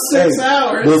 Fuck those 6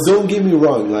 hours. Well, don't get me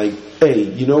wrong. Like, hey,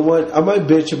 you know what? I might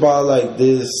bitch about, like,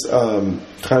 this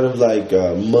kind of, like,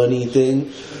 money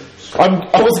thing.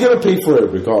 I was going to pay for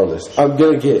it regardless. I'm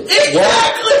going to get it.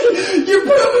 Exactly! You're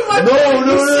proving my point.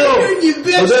 No. You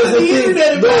bitch on the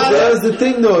internet about it. That's the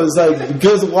thing, though. It's like,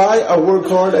 because why? I work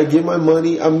hard. I get my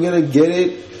money. I'm going to get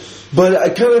it. But I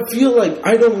kind of feel like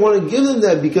I don't want to give him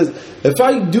that because if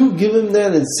I do give him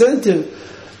that incentive,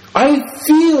 I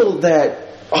feel that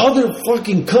other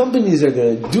fucking companies are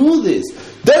going to do this.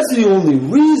 That's the only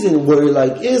reason where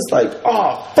it's like,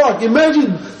 oh, fuck.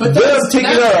 Imagine them taking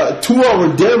out a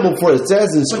 2-hour demo for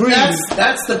Assassin's Creed.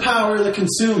 That's the power of the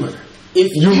consumer.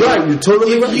 You're right. You're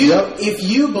totally right. If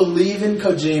you believe in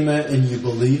Kojima and you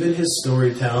believe in his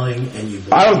storytelling and you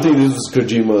believe I don't think this was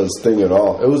Kojima's thing at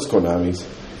all. It was Konami's.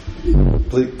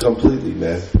 Completely,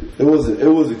 man. It wasn't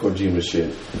Kojima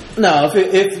shit. No, if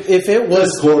it was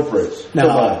it's corporate. No,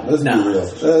 come on, let's be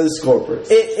real. It's corporate.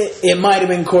 It might have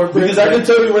been corporate because I can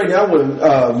tell you right now, when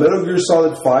Metal Gear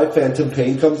Solid 5 Phantom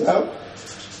Pain comes out,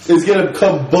 it's gonna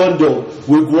come bundled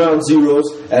with Ground Zeroes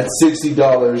at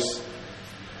 $60.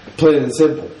 Plain and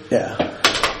simple. Yeah.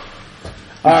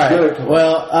 All right.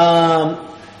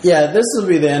 Well, yeah, this will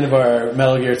be the end of our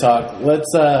Metal Gear talk.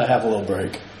 Let's have a little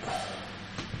break.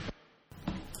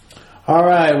 All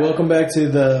right, welcome back to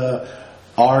the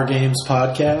R Games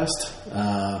podcast.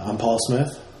 I'm Paul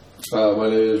Smith. My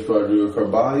name is Rodrigo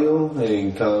Carvalho,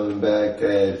 and coming back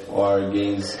at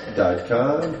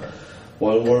rgames.com.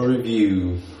 One more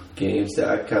review,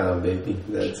 games.com, baby.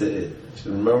 That's it.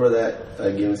 Remember that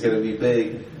game's gonna be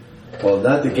big. Well,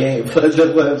 not the game, but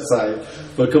the website.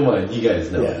 But come on, you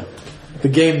guys know. Yeah, the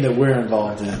game that we're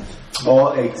involved in.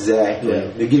 Oh, exactly.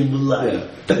 Yeah. The game of life.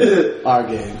 Our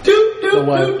game. The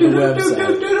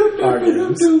website. Our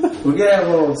games. We're gonna have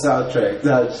our own soundtrack.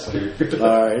 That's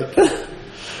all right.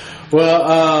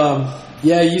 Well,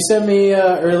 yeah, you sent me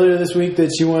earlier this week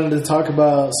that you wanted to talk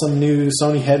about some new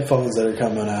Sony headphones that are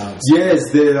coming out.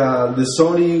 Yes, the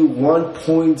Sony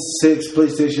 1.6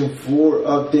 PlayStation 4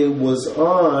 update was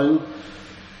on.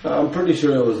 I'm pretty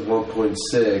sure it was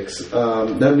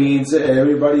 1.6. That means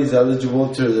everybody's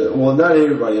eligible to... Well, not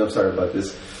everybody. I'm sorry about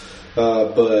this.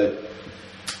 But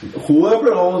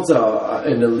whoever owns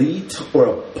an Elite or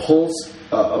a Pulse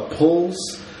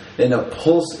and a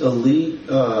Pulse Elite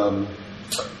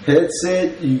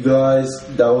headset, you guys,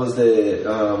 that was the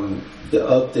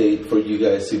update for you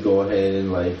guys to go ahead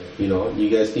and, like, you know, you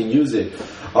guys can use it.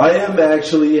 I am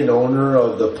actually an owner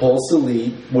of the Pulse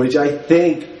Elite, which I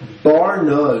think, bar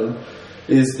none,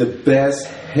 is the best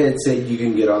headset you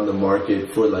can get on the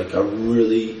market for, like, a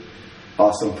really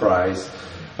awesome price.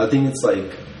 I think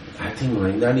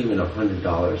not even $100.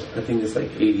 I think it's like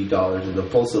 $80. And the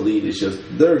Pulse Elite is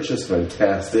they're just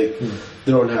fantastic.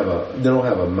 They don't have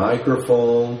a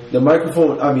microphone. The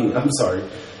microphone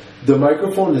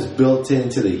is built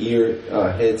into the ear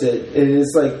headset, and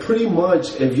it's like pretty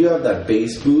much if you have that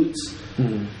bass boots,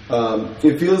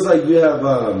 it feels like you have.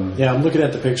 I'm looking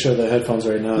at the picture of the headphones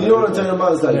right now. You know what I'm talking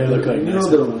about? It's like, look like you nice know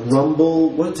the headphones. rumble.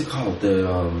 What's it called? The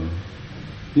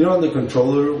you know on the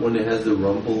controller when it has the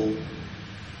rumble.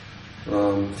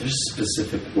 There's a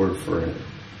specific word for it.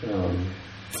 I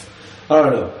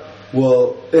don't know.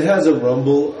 Well, it has a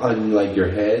rumble on like your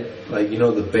head, like you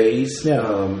know the bass. Yeah.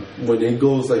 When it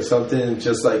goes like something,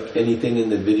 just like anything in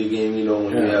the video game, you know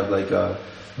when you have like a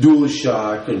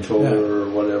DualShock controller or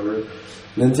whatever.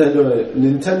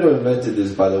 Nintendo invented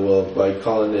this, by the way, by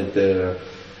calling it the.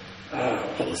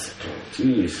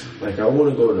 Jeez, like I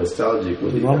want to go nostalgic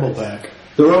with The you Rumble guys. Pack.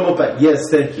 The Rumble Pack, yes,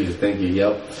 thank you,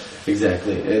 yep,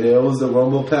 exactly. And it was the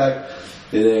Rumble Pack,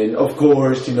 and then of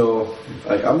course, you know,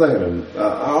 like I'm not gonna,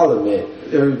 I'll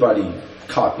admit, everybody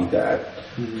copied that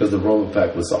because the Rumble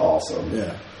Pack was awesome.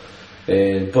 Yeah.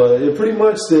 But it pretty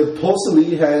much the Pulse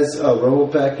Elite has a Rumble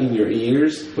Pack in your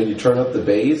ears when you turn up the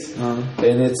bass, and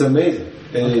it's amazing,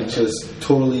 and it's just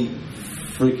totally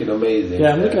freaking amazing.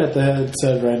 Yeah, I'm looking at the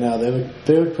headset right now. They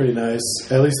look pretty nice.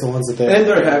 At least the ones that they And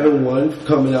they're having one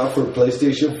coming out for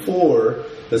PlayStation 4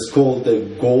 that's called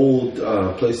the Gold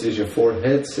PlayStation 4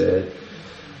 headset.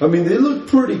 I mean, they look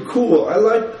pretty cool. I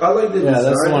like the design. Yeah,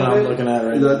 that's the one of I'm it. looking at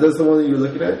right now. That's the one that you're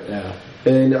looking at? Yeah.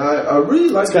 And I really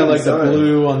like It's got like the design.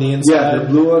 blue on the inside. Yeah, the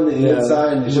blue on the Yeah,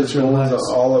 inside, and it looks just real goes nice.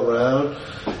 all around.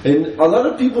 And a lot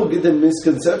of people get the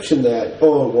misconception that,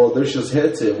 oh, well, there's just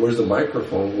headset. Where's the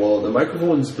microphone? Well, the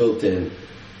microphone is built in.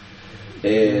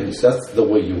 And that's the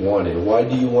way you want it. Why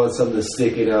do you want something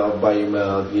sticking out by your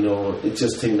mouth? You know, it's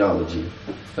just technology.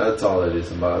 That's all it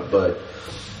is about. But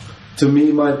to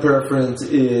me, my preference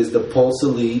is the Pulse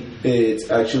Elite. It's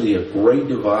actually a great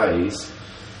device.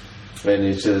 And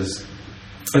it's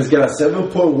got a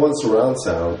 7.1 surround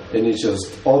sound, and it's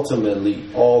just ultimately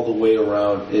all the way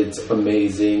around. It's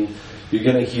amazing. You're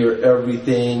going to hear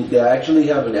everything. They actually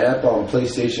have an app on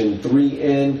PlayStation 3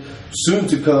 and soon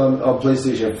to come on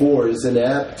PlayStation 4. It's an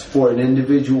app for an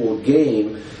individual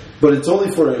game, but it's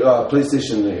only for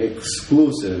PlayStation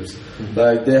exclusives.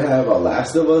 Like they have a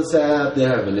Last of Us app, they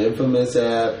have an Infamous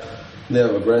app, they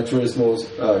have a Gran Turismo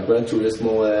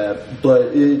app, but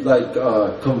it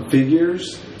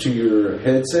configures to your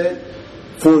headset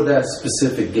for that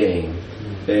specific game.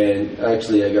 And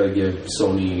actually, I gotta give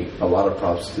Sony a lot of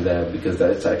props to that because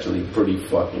that's actually pretty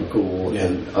fucking cool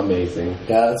and amazing.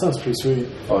 Yeah, that sounds pretty sweet.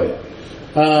 Oh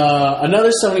yeah.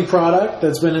 Another Sony product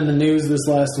that's been in the news this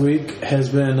last week has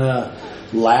been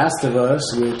Last of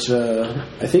Us, which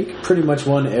I think pretty much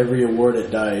won every award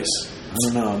at DICE. I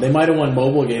don't know. They might have won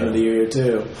Mobile Game of the Year,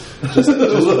 too. Just for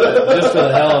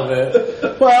the hell of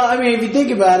it. Well, I mean, if you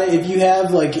think about it, if you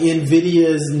have, like,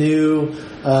 NVIDIA's new,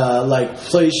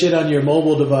 play shit on your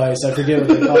mobile device, I forget what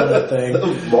they call that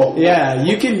thing. Yeah,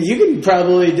 you can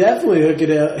probably definitely hook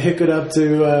it up to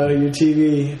your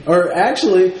TV. Or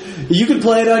actually, you can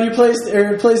play it on your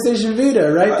PlayStation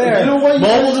Vita right there. You know what?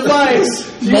 Mobile device.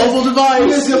 Mobile You device.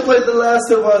 guys can play The Last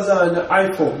of Us on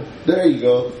iPhone. There you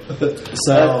go.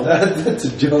 So, that's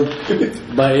a joke.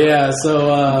 but yeah,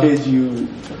 so In case you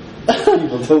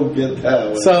people don't get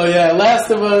that one. so yeah, Last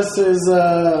of Us is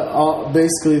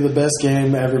basically the best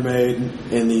game ever made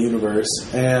in the universe,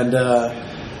 and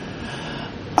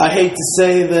I hate to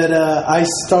say that I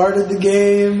started the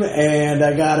game and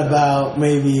I got about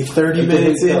maybe 30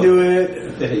 minutes into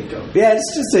it. There you go. Yeah,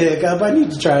 it's just a hiccup. I need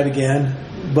to try it again,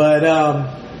 but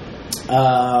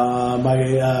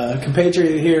my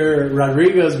compatriot here,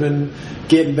 Rodrigo's been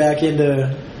getting back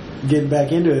into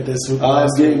it this week. I'm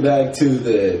getting back to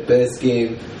the best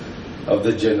game of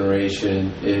the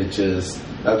generation. It's just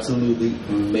absolutely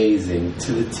amazing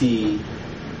to the T.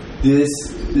 This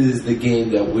is the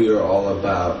game that we are all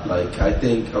about. Like, I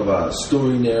think about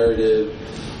story narrative,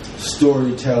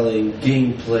 storytelling,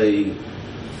 gameplay.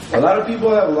 A lot of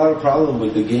people have a lot of problem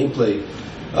with the gameplay.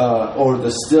 Or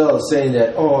the still saying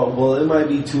that, oh, well, it might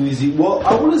be too easy. Well,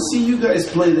 I want to see you guys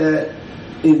play that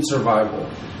in survival.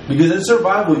 Because in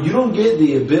survival, you don't get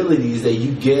the abilities that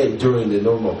you get during the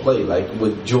normal play. Like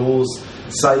with Joel's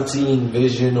sightseeing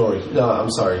vision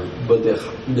but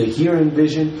the hearing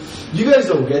vision, you guys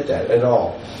don't get that at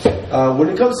all. When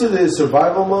it comes to the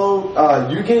survival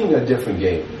mode, you're getting a different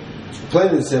game.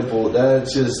 Plain and simple,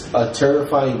 that's just a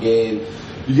terrifying game.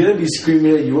 You're going to be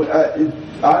screaming at you.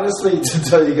 Honestly, to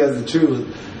tell you guys the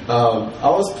truth, I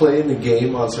was playing the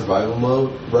game on survival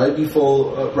mode right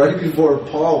before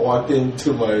Paul walked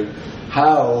into my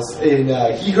house, and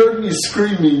he heard me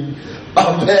screaming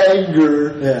of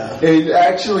anger and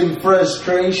actually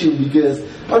frustration because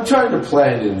I'm trying to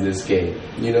plan in this game,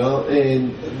 you know,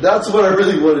 and that's what I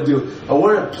really want to do. I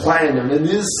want to plan him, and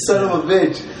this son of a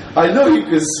bitch, I know he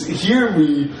could hear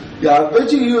me. Yeah, I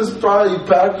bet you he was probably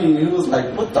packing. He was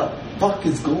like, "What the fuck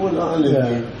is going on in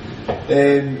here?"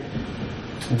 And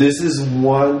this is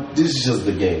just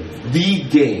the game. The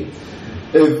game.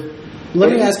 Let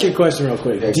me ask you a question real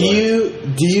quick. Yeah,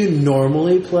 do you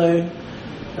normally play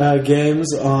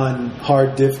games on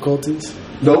hard difficulties?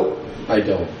 Nope, I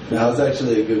don't. That was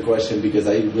actually a good question because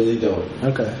I really don't.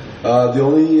 Okay. The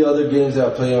only other games that I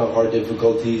play on hard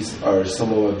difficulties are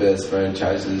some of my best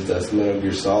franchises. That's Metal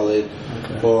Gear Solid.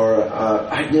 Okay. Or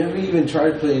I never even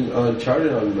tried playing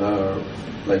Uncharted on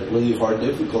like really hard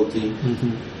difficulty.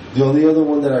 Mm-hmm. The only other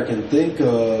one that I can think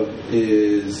of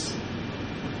is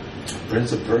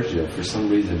Prince of Persia for some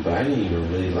reason, but I didn't even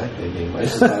really like that game. I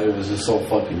just thought it was just so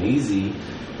fucking easy.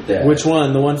 That Which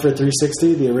one? The one for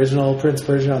 360? The original Prince of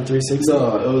Persia on 360?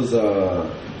 No, it was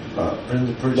Prince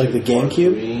of Persia. Like the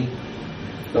GameCube?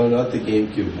 No, not the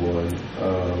GameCube one.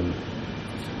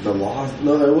 The Lost.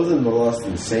 No, it wasn't the Lost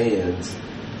in Sands.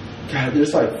 God,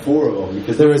 there's like 4 of them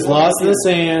because there was Lost in the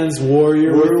Sands,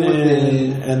 Warrior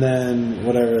Within, and then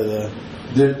whatever the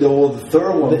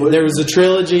third one. There was a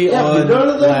trilogy on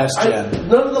last gen.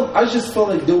 None of them. I just felt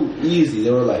like they were easy.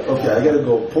 They were like, okay, I got to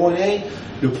go point A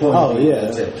to point B. Yeah.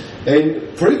 That's it.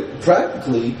 And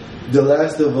practically, The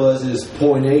Last of Us is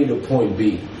point A to point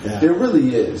B. Yeah. It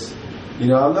really is. You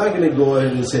know, I'm not going to go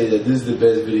ahead and say that this is the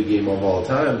best video game of all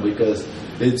time because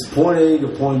it's point A to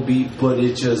point B, but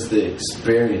it's just the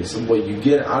experience and what you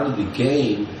get out of the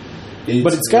game.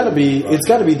 But it's got to be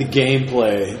the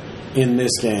gameplay in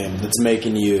this game that's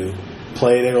making you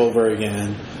play it over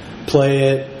again, play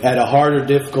it at a harder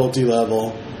difficulty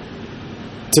level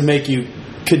to make you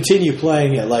continue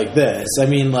playing it like this. I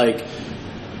mean, like,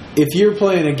 if you're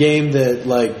playing a game that,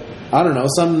 like, I don't know,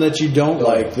 something that you don't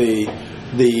like the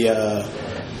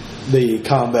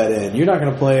combat in, you're not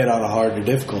going to play it on a harder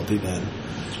difficulty then.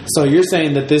 So you're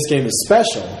saying that this game is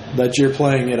special, that you're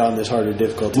playing it on this harder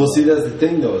difficulty. Well, see, that's the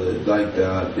thing, though. Like,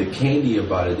 the candy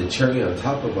about it, the cherry on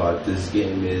top about this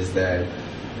game is that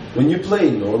when you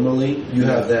play normally, you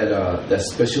have that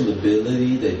special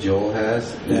ability that Joel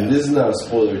has. And this is not a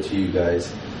spoiler to you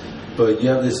guys, but you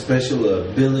have this special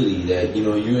ability that, you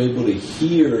know, you're able to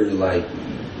hear, like,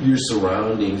 your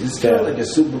surroundings. It's kind of like a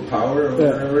superpower or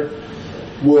whatever.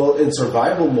 Well, in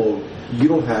survival mode, you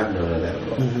don't have none of that.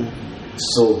 Mm-hmm.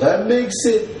 So that makes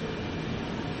it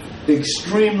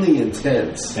extremely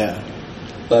intense. Yeah.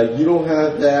 Like, you don't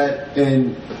have that,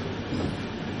 and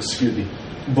excuse me.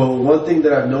 But one thing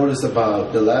that I've noticed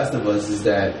about The Last of Us is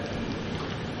that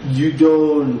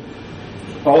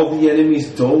all the enemies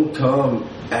don't come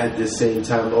at the same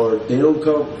time, or they don't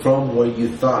come from where you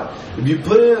thought. If you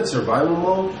put it in survival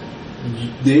mode,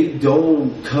 they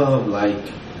don't come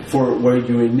like for where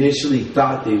you initially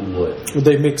thought they would.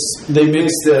 They mix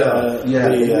it up. Yeah,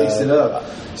 they mix it up.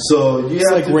 So you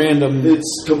have like random.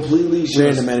 It's completely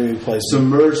random enemy placement,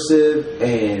 submersive,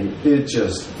 and it's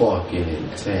just fucking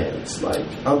intense. Like,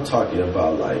 I'm talking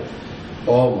about, like,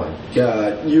 oh my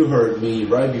god, you heard me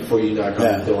right before you knocked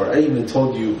on the door. I even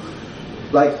told you.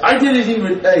 Like, I didn't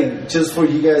even, hey, just for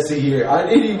you guys to hear, I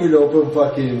didn't even open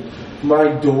fucking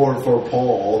my door for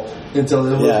Paul until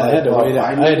it was like, I had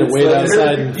to wait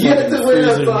outside in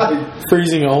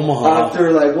freezing Omaha.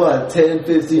 After, like, what, 10,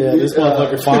 15 years? This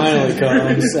motherfucker finally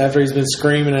comes after he's been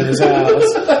screaming at his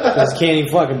house because he can't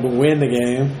even fucking win the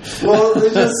game. Well,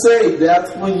 let's just say,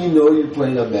 that's when you know you're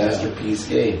playing a masterpiece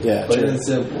game. Yeah, plain and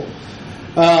simple.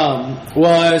 Well,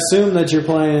 I assume that you're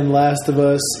playing Last of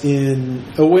Us in...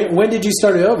 when did you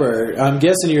start it over? I'm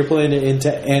guessing you're playing it in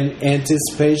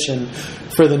anticipation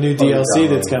for the new DLC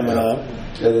that's coming up.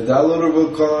 And the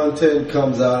downloadable content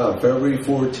comes out on February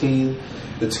 14th.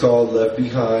 It's called Left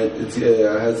Behind.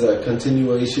 It has a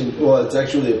continuation. Well, it's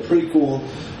actually a prequel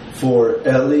for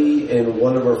Ellie and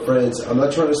one of her friends. I'm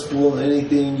not trying to spoil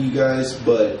anything, you guys,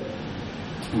 but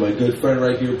my good friend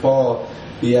right here, Paul,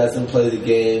 he hasn't played the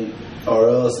game. Or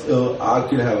else I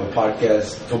could have a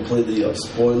podcast completely of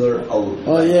spoiler.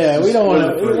 Well, yeah, we don't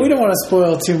want to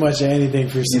spoil too much of anything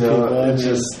for some people. I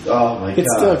mean, oh my god,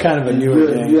 it's still kind of a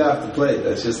newer game. You have to play it.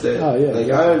 That's just it. Oh yeah,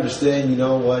 like, I understand. You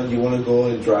know what? You want to go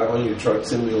and drive on your truck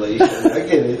simulation. I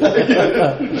get it.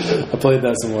 I played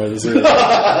that some more this year.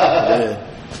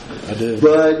 I did.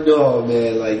 But no,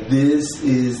 man. Like, this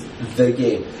is the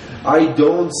game. I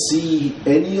don't see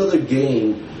any other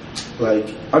game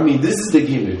Like, I mean, this is the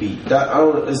game to beat.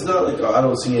 It's not like I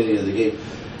don't see any other game,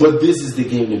 but this is the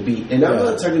game to beat. And I'm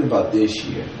not talking about this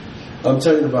year. I'm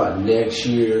talking about next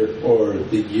year or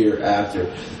the year after.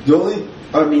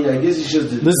 I guess it's just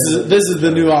this is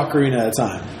the new Ocarina of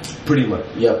Time. Pretty much.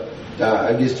 Yep.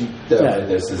 I guess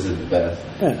that says it the best.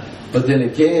 Yeah. But then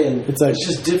again, it's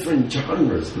just different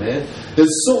genres, man.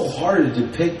 It's so hard to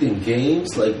depict in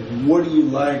games. Like, what do you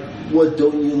like? What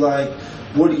don't you like?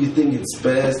 What do you think it's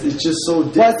best? It's just so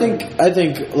different. Well, I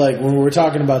think like when we're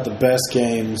talking about the best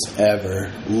games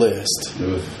ever list,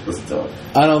 it's tough.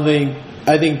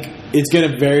 I think it's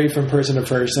going to vary from person to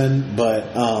person,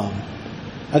 but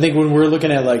I think when we're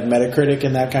looking at like Metacritic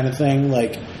and that kind of thing,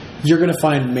 like you're going to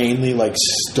find mainly like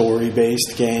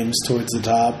story-based games towards the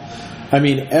top. I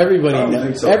mean, everybody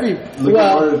knows. So. Look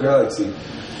at Mario Galaxy.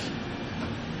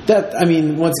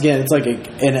 Once again, it's like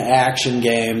an action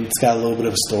game. It's got a little bit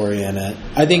of a story in it.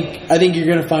 I think you're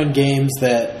going to find games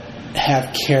that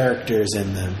have characters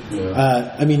in them.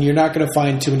 Yeah. You're not going to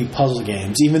find too many puzzle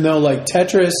games, even though like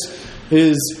Tetris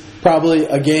is probably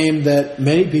a game that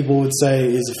many people would say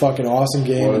is a fucking awesome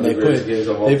game, and they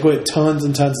put tons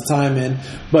and tons of time in.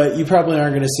 But you probably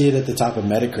aren't going to see it at the top of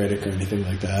Metacritic or anything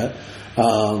like that.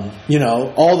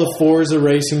 All the Forza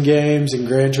racing games and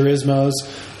Gran Turismos,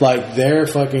 like they're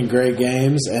fucking great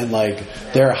games and like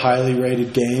they're highly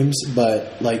rated games,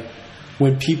 but like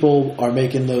when people are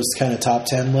making those kind of top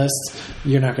 10 lists,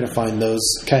 you're not going to find those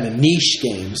kind of niche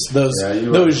games, those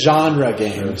genre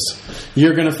games.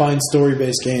 You're going to find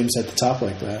story-based games at the top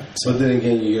like that. So. But then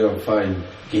again, you're going to find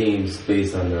games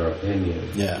based on their opinion.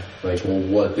 Yeah. Like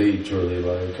what they truly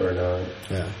like or not.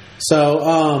 Yeah. So,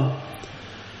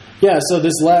 so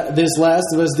this Last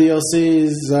of Us DLC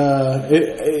is.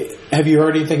 Have you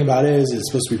heard anything about it? Is it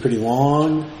supposed to be pretty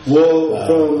long? Well,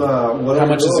 from what how I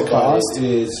much know does it cost?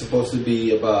 It's supposed to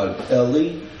be about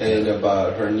Ellie and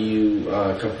about her new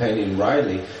companion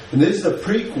Riley, and this is a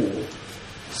prequel.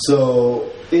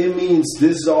 So it means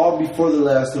this is all before The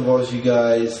Last of Us. You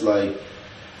guys, like,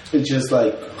 it's just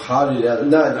like how did that?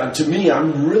 Now, to me,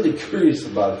 I'm really curious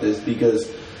about this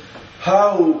because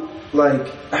how. Like,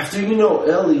 after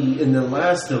Ellie in The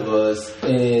Last of Us,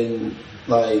 and,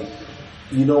 like,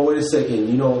 wait a second,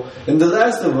 in The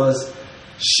Last of Us,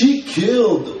 she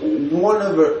killed one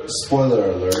of her...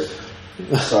 Spoiler alert.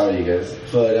 Sorry, you guys.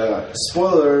 But,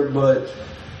 spoiler, but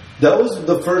that was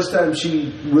the first time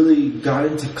she really got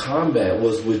into combat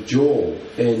was with Joel.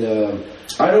 And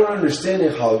I don't understand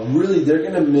it, how really they're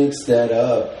going to mix that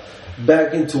up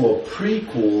back into a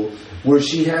prequel where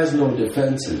she has no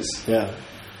defenses. Yeah.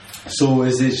 So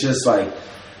is it just like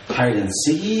hide and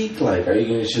seek? Like, are you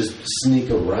going to just sneak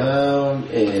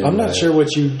around? And I'm not sure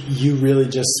what you really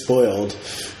just spoiled.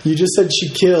 You just said she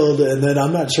killed, and then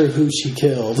I'm not sure who she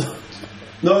killed.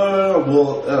 No.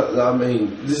 Well,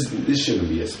 this shouldn't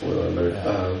be a spoiler alert.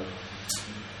 Yeah.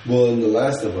 Well, in The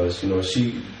Last of Us,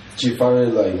 she finally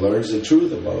like learns the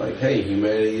truth about like, hey,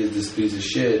 humanity is this piece of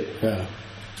shit. Yeah.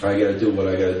 I got to do what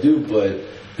I got to do, but.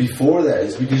 Before that,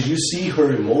 it's because you see her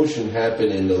emotion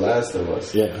happen in The Last of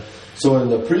Us. Yeah. So in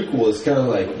the prequel, it's kind of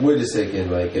like, wait a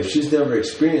second, like if she's never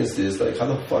experienced this, like how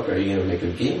the fuck are you going to make a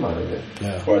game out of it?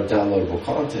 Yeah. Or downloadable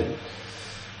content?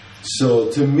 So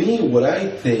to me, what I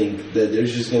think that they're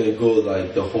just going to go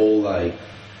like the whole like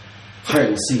hide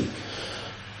and seek.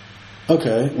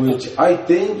 Okay. Which I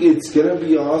think it's going to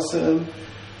be awesome.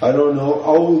 I don't know.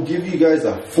 I will give you guys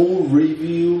a full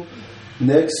review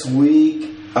next week.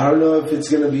 I don't know if it's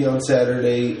going to be on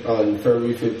Saturday, on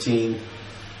February 15th,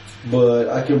 but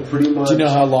I can pretty much... Do you know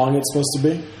how long it's supposed to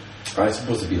be? It's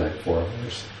supposed to be like 4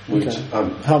 hours. Which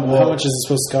how much is it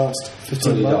supposed to cost?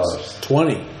 $15?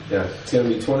 $20. Yeah, it's going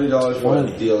to be $20 for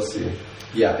the DLC.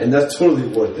 Yeah, and that's totally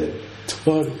worth it.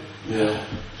 20. Yeah.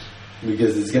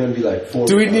 Because it's going to be like 4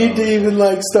 Do we need to even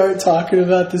like start talking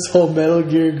about this whole Metal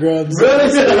Gear Grubs really?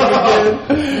 thing again?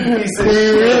 Do we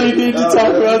really need to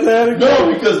talk about that again?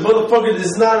 No, because motherfucker, this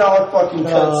is not all fucking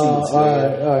cutscenes. All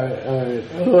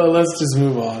right. Well, let's just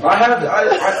move on.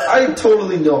 I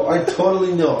totally know. I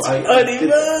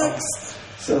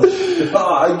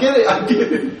get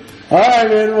it. All right,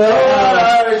 man.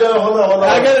 Well, hold on.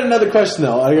 I got another question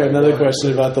though. I got another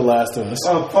question about The Last of Us.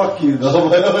 Oh, fuck you though.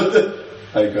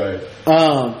 Go ahead.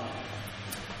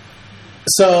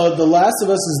 So The Last of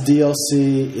Us's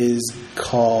DLC is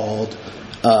called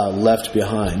Left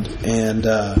Behind, and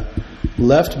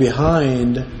Left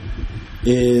Behind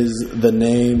is the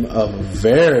name of a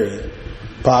very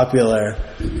popular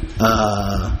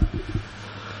I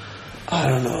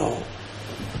don't know.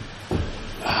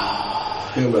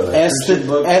 Think about that Christian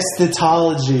book.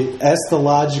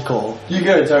 Estological. You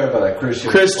gotta talk about that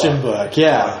Christian book,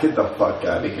 yeah. Get the fuck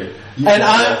out of here. And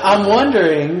I'm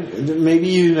wondering, maybe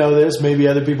you know this, maybe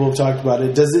other people have talked about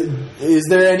it. Is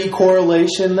there any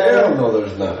correlation there? Hell no,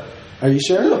 there's not. Are you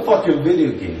sure? It's a fucking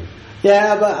video game.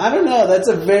 Yeah, but I don't know. That's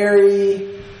a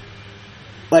very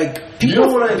people. You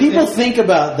know what people think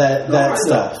about that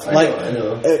stuff. I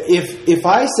know. If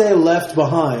I say Left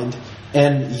Behind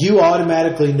and you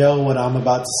automatically know what I'm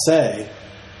about to say,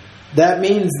 that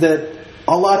means that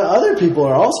a lot of other people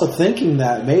are also thinking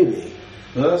that maybe.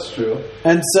 Well, that's true.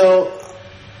 And so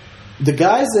the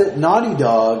guys at Naughty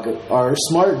Dog are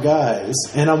smart guys,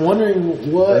 and I'm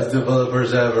wondering what best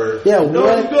developers ever. Yeah,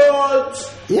 Naughty Dogs.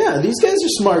 Yeah, these guys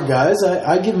are smart guys.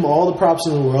 I give them all the props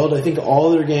in the world. I think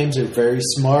all their games are very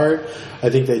smart. I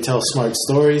think they tell smart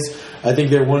stories. I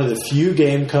think they're one of the few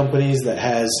game companies that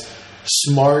has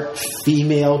smart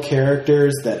female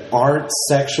characters that aren't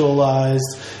sexualized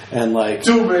and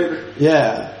Tomb Raider.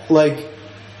 Yeah,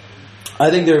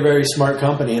 I think they're a very smart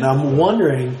company, and I'm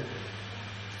wondering,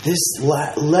 this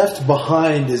Left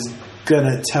Behind is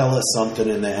gonna tell us something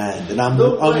in the end, and I'm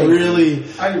really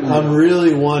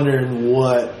wondering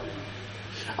what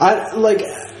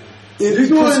You're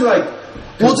going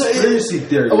conspiracy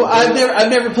theory. Well, I've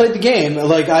never played the game.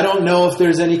 I don't know if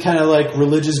there's any kind of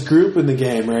religious group in the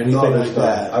game or anything like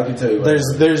that. I can tell you.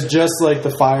 There's just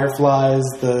the Fireflies,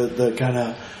 the kind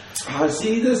of.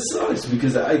 See, this sucks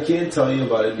because I can't tell you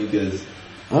about it because.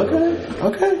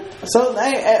 Okay. So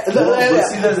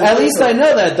at least I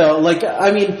know that though.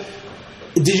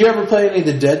 Did you ever play any of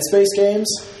the Dead Space games?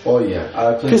 Oh yeah,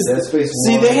 I played Dead Space 1.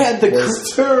 See, they had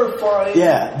terrifying.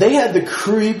 Yeah, they had the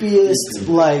creepiest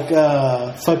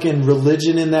fucking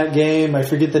religion in that game. I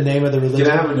forget the name of the religion.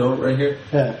 Can I have a note right here?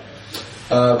 Yeah.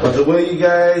 By the way, you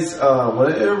guys,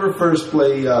 when I ever first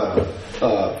played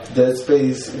Dead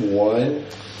Space 1,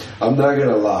 I'm not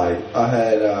gonna lie, I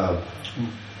had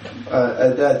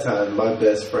at that time my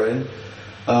best friend.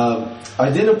 I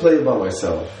didn't play it by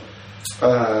myself.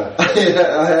 I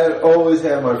had always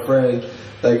had my friend.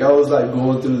 I was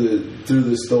going through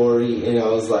the story, and I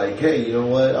was like, hey, you know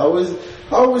what? I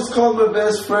always called my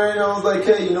best friend. I was like,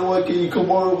 hey, you know what? Can you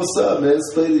come on? What's up, man?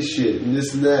 Let's play this shit and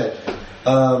this and that.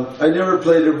 I never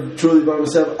played it truly by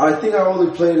myself. I think I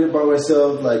only played it by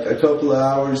myself a couple of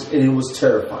hours, and it was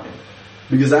terrifying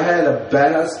because I had a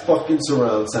badass fucking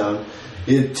surround sound.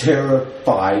 It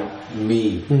terrified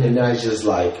me, and I was just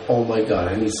oh my god,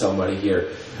 I need somebody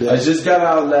here. Yeah. I just got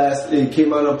Outlast. It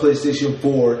came out on PlayStation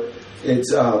 4.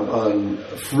 It's on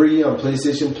free on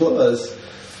PlayStation Plus,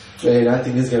 and I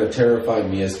think it's going to terrify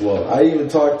me as well. I even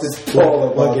talked to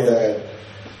Paul about that,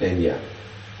 and yeah.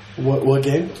 What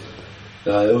game?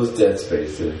 It was Dead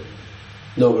Space.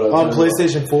 No, but on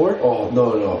PlayStation 4? Oh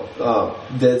no,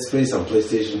 Dead Space on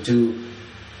PlayStation 2.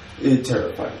 It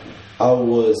terrified me. I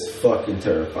was fucking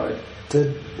terrified.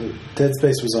 Dead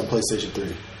Space was on PlayStation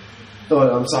 3. Oh,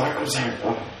 I'm sorry.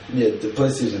 Oh, yeah, the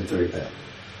PlayStation 3. Yeah.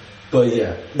 But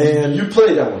yeah, and you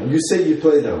played that one. You say you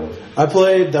played that one. I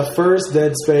played the first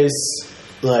Dead Space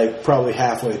probably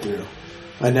halfway through.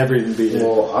 I never even beat it.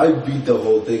 Well, I beat the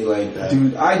whole thing.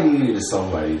 Dude, I needed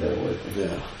somebody that would.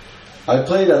 Yeah. I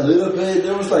played a little bit.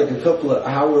 There was a couple of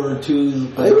hour or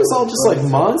two. It was all just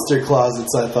monster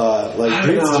closets, I thought.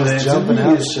 Kids just jumping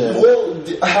out of shit. Well,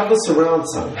 have a surround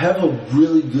sound. Have a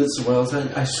really good surround sound.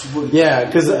 I swear. Yeah,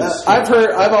 because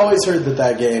I've always heard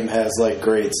that game has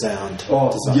great sound.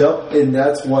 Oh, yep, and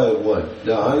that's why it won.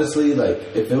 Now, honestly,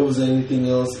 if it was anything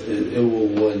else, it will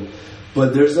win.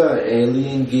 But there's an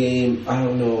alien game. I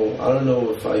don't know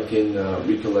if I can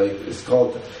recollect.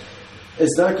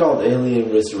 It's not called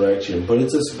Alien Resurrection, but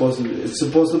it's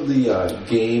supposedly a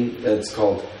game that's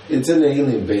called. It's an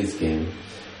alien-based game,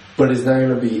 but it's not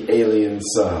going to be aliens.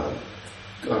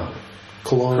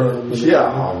 Colonial. Yeah.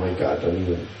 Oh my god! Don't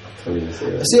even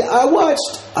say that. See, I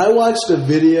watched a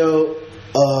video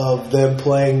of them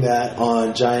playing that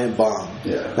on Giant Bomb.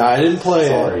 Yeah. Now I didn't play it.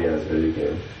 Sorry, ass video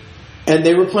game. And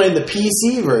they were playing the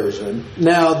PC version.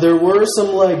 Now, there were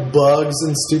some bugs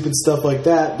and stupid stuff like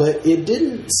that, but it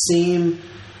didn't seem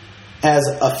as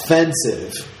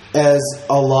offensive as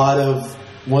a lot of,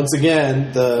 once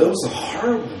again, That was a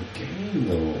horrible game,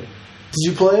 though. Did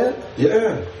you play it?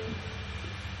 Yeah.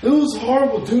 It was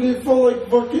horrible, dude. It felt like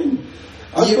fucking...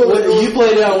 You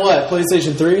played it on what?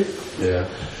 PlayStation 3? Yeah.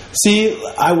 See,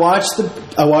 I watched the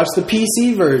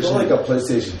PC version. It felt like a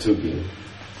PlayStation 2 game.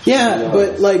 Yeah,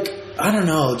 but I don't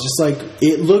know, just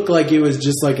it looked like it was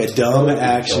just a dumb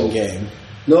action game.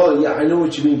 No, yeah, I know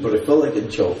what you mean, but it felt like a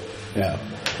joke. Yeah.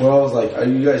 Where I was like, "Are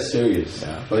you guys serious?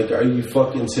 Yeah. Like, are you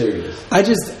fucking serious?" I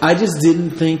just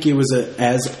didn't think it was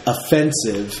as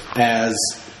offensive as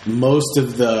most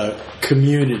of the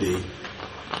community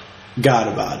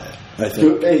got about it. I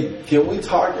think. Hey, can we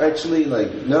talk actually?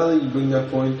 Like, now that you bring that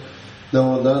point,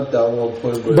 no, not that one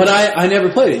point, But I never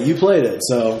played it. You played it,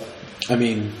 so I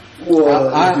mean,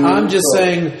 Well, I'm just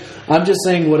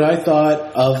saying what I thought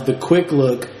of the quick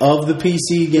look of the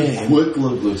PC game. Quick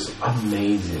look looks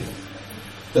amazing.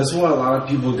 That's why a lot of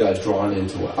people got drawn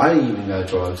into it. I even got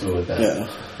drawn to it. Yeah.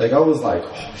 Like, I was like,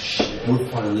 oh shit, we're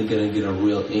finally gonna get a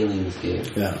real Aliens game.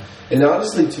 Yeah. And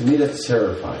honestly, to me, that's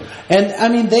terrifying. And I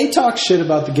mean, they talk shit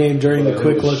about the game during the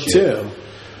quick look too.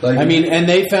 Like, I mean, and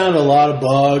they found a lot of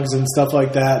bugs and stuff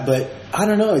like that, but I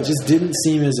don't know, it just didn't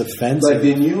seem as offensive. like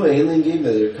the new Alien game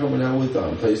that they're coming out with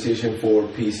on PlayStation 4,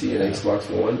 PC, and Xbox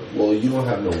One. Well, you don't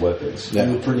have no weapons. Yeah.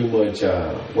 You're pretty much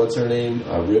what's her name?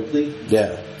 Ripley.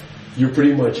 Yeah. You're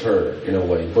pretty much her in a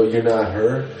way, but you're not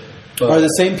her. But Are the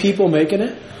same people making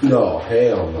it? no,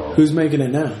 hell no. Who's making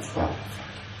it now? Oh.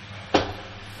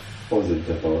 What was the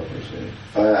developer's name?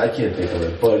 I can't think of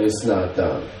it, but it's not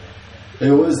done.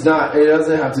 It was not. It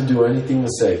doesn't have to do anything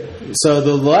with Sega. So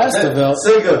the last developer...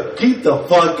 Sega, keep the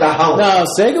fuck out. No,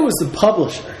 Sega was the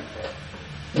publisher.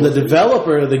 The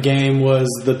developer of the game was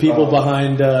the people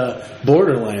behind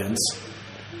Borderlands,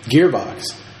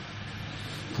 Gearbox.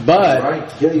 But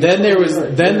Right. Yeah, then there was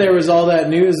right. there was all that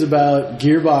news about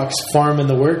Gearbox farming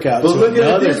the workout But to look at it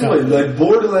another this way: company. like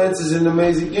Borderlands is an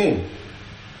amazing game.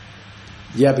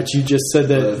 Yeah, but you just said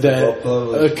that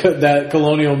that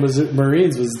Colonial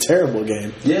Marines was a terrible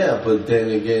game. Yeah, but then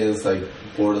again, it's like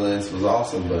Borderlands was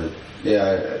awesome, but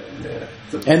yeah.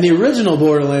 And the original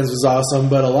Borderlands was awesome,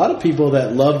 but a lot of people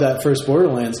that loved that first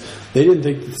Borderlands, they didn't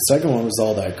think the second one was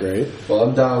all that great. Well,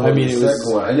 I'm down with I mean, the it was-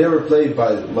 second one. I never played,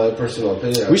 by my personal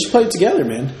opinion. We should play it together,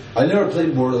 man. I never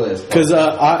played Borderlands. Because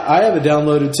I have it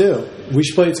downloaded too. We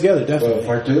should play it together, definitely.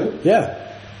 Part 2?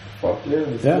 Yeah, Fuck yeah.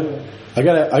 Let's yeah. do it. I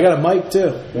got a mic too.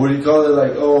 What do you call it?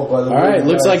 Like, oh, by the way. All right,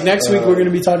 looks guys, like next week we're going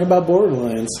to be talking about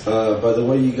Borderlands. By the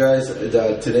way, you guys,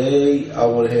 today I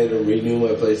went ahead and renewed my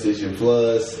PlayStation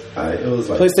Plus. It was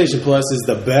like PlayStation Plus is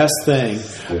the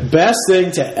best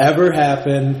thing to ever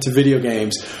happen to video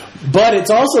games. But it's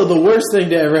also the worst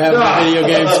thing to ever happen to video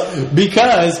games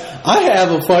because I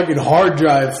have a fucking hard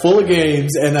drive full of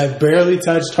games and I've barely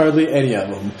touched hardly any of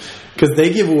them because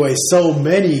they give away so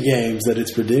many games that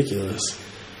it's ridiculous.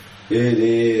 It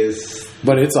is.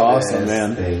 But it's awesome, best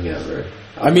man. thing ever.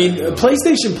 I mean,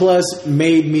 PlayStation Plus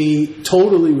made me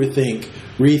totally rethink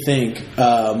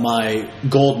my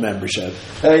gold membership.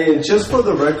 Hey, and just for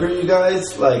the record, you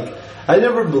guys, like, I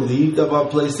never believed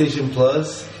about PlayStation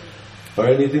Plus or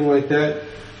anything like that,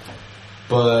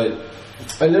 but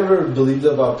I never believed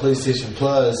about PlayStation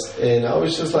Plus, and I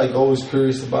was just like always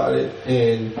curious about it.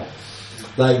 And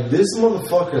like this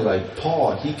motherfucker, like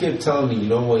Paul, he kept telling me, you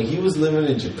know, when he was living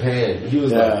in Japan, he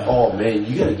was like, "Oh man,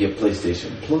 you gotta get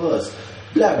PlayStation Plus."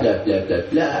 Blah blah blah blah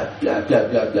blah blah blah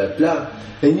blah blah blah.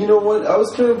 And you know what? I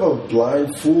was kind of a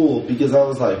blind fool because I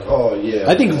was like, "Oh yeah."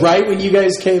 I think right when you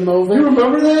guys came over, You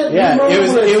remember that? Yeah, you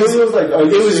remember it was like, are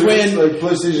you it was serious? when- like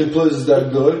PlayStation Plus is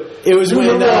that good. It was You when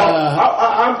remember,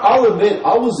 I'll admit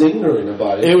I was ignorant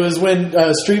about it. it was when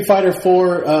Street Fighter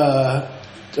 4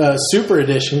 Super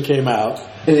Edition came out.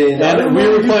 And I And we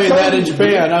remember were you playing that telling in me-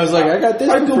 Japan. I was like, I got this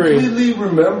I for free. completely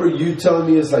remember you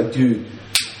telling me, it's like, dude,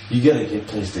 you gotta get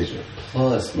PlayStation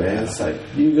Plus, man. It's like,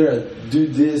 you gotta do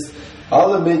this.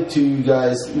 I'll admit to you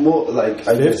guys, more like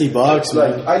I $50, guess,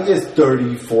 like man. I guess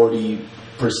 30-40%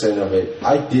 of it.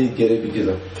 I did get it because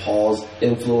of Paul's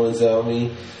influence on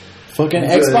me. Fucking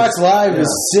Because- Xbox Live yeah.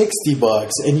 is $60,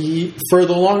 and for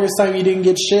the longest time you didn't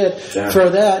get shit Yeah. for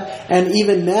that. And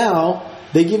even now,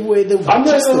 they give away I'm not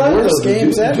just the gonna lie, worst though,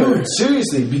 games dude, ever. Dude,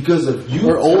 seriously, because of you,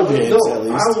 Or old telling- games, no, at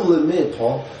least. I will admit,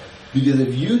 Paul, because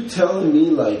if you telling me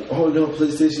like, oh no,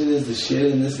 PlayStation is the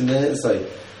shit and this and that, it's like,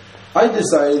 I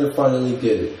decided to finally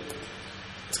get it,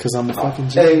 It's because I'm a fucking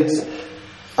and genius.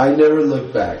 I never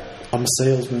look back. I'm a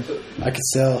salesman. I could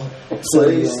sell.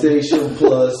 PlayStation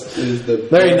Plus is the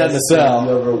There ain't nothing to best sell. thing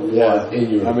you ever want Yeah. in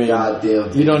your I mean,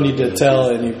 goddamn. You don't need to tell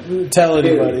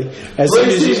anybody. As soon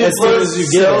as you PlayStation Plus get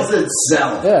sells it.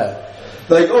 itself. Yeah.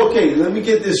 Like, okay, let me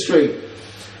get this straight.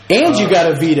 And you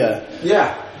got a Vita,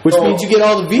 Yeah. which Oh, means you get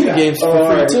all the Vita yeah. games for All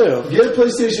free right. too. Get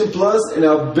PlayStation Plus, and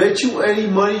I'll bet you any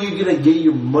money you're gonna get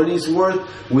your money's worth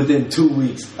within 2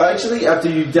 weeks. Actually, after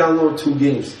you download 2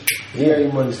 games, you got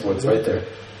your money's worth right there.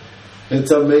 It's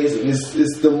amazing.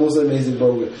 It's the most amazing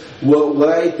program. What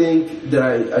I think that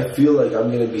I feel like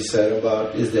I'm gonna be sad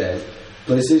about is that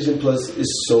PlayStation Plus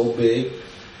is so big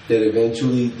that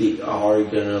eventually they are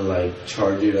gonna like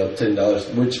charge it up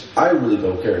 $10, which I really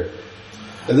don't care.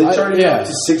 If they charge it up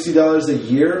to $60 a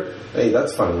year, hey,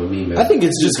 that's fine with me, man. I think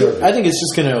it's just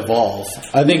going to evolve.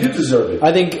 I think you deserve it.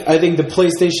 I think the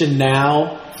PlayStation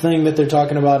Now thing that they're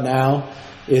talking about now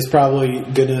is probably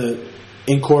going to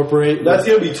incorporate. That's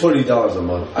going to be $20 a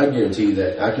month. I guarantee you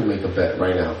that. I can make a bet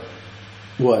right now.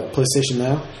 What, PlayStation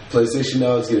Now? PlayStation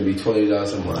Now is going to be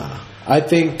 $20 a month. I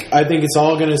think it's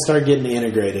all going to start getting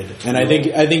integrated, and I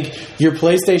think your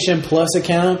PlayStation Plus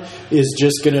account is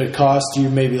just going to cost you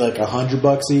maybe like $100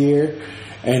 a year,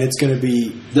 and it's going to be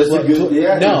that's a good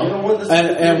no, you know what,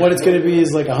 and what it's going to be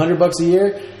is like $100 a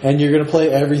year, and you're going to play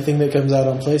everything that comes out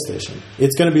on PlayStation.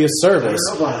 It's going to be a service.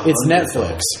 It's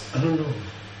Netflix. I don't know.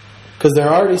 Because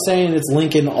they're already saying it's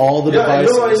linking all the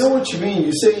devices. I know what you mean.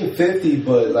 You're saying 50,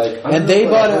 but like, and they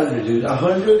bought 100, dude.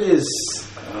 100 is.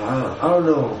 I don't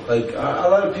know. Like a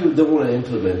lot of people don't want to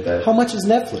implement that. How much is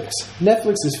Netflix?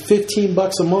 Netflix is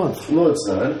 $15 a month. No, it's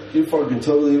not. You're fucking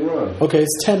totally wrong. Okay,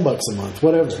 it's $10 a month.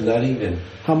 Whatever. It's not even.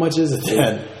 How much is it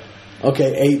then?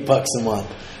 Okay, $8 a month.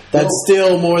 That's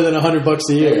still more than $100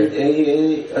 a year.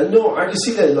 No, I can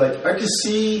see that. Like I can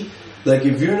see, like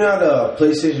if you're not a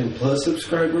PlayStation Plus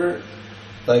subscriber,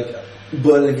 like,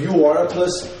 but if you are a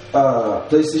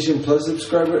PlayStation Plus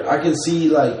subscriber, I can see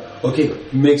like, okay,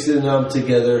 mixing them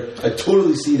together. I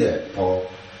totally see that, Paul.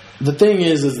 The thing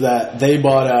is that they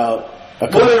bought out a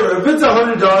whatever. If it's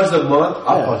 $100 a month,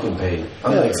 I'll fucking pay it.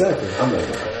 Exactly. I'm not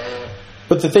gonna.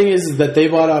 But the thing is that they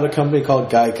bought out a company called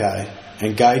Gaikai,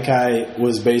 and Gaikai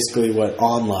was basically what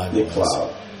OnLive was. The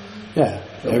cloud. Yeah,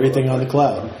 everything on the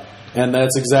cloud, and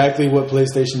that's exactly what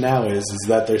PlayStation Now is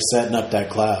that they're setting up that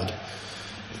cloud.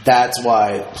 That's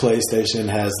why PlayStation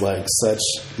has like such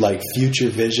like future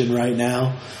vision right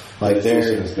now. Like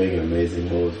they're making amazing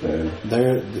moves, man.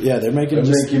 They're making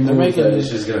it's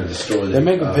just gonna destroy the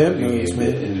pimp moves,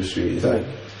 man. Industry. It's like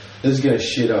they're just gonna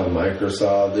shit on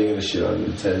Microsoft. They're gonna shit on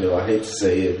Nintendo. I hate to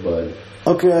say it, but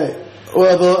okay.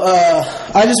 Well,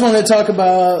 I just want to talk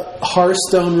about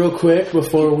Hearthstone real quick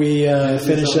before we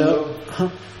finish up. Huh?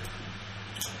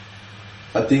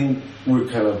 I think we're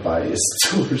kind of biased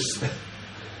towards.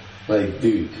 Like,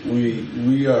 dude,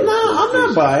 we are. No, I'm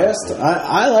not biased.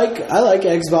 I like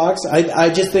Xbox. I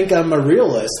just think I'm a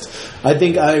realist. I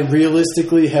think I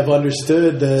realistically have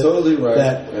understood that totally right.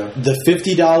 That the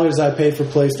 $50 I pay for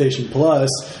PlayStation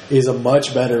Plus is a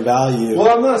much better value.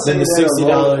 Well, I'm not saying than the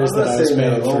 $60 that I was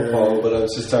paying for. Paul, but I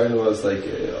was just talking about like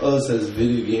us as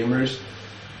video gamers.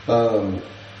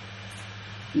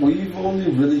 We've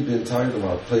only really been talking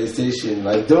about PlayStation.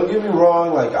 Like, don't get me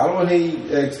wrong. Like, I don't hate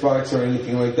Xbox or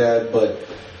anything like that. But,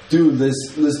 dude,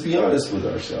 let's be honest with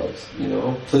ourselves. You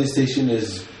know, PlayStation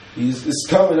is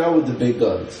coming out with the big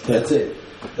guns. That's it.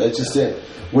 That's just it.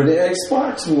 When the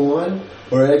Xbox One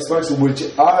or Xbox, which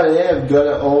I am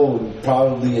gonna own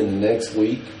probably in the next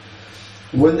week,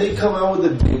 when they come out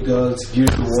with the big guns,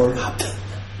 Gears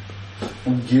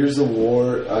of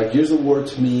War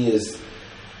to me is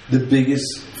the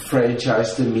biggest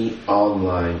franchise to me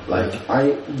online. Like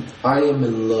I am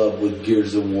in love with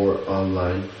Gears of War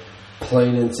online.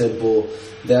 Plain and simple.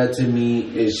 That to me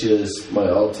is just my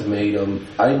ultimatum.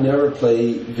 I never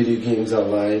play video games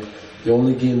online. The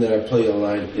only game that I play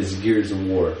online is Gears of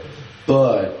War.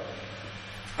 But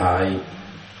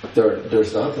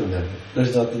there's nothing there.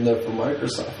 There's nothing there for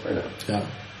Microsoft right now. Yeah.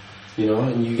 You know,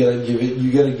 and you gotta give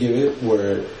it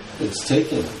where it's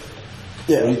taken.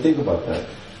 Yeah. What do you think about that?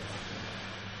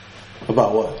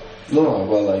 About what? No,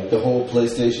 about like the whole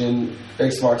PlayStation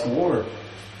Xbox war.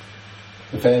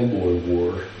 The fanboy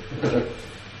war.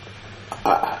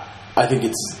 I think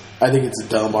it's a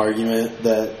dumb argument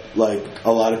that like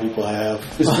a lot of people have.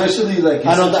 Especially like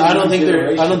I don't think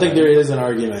there is an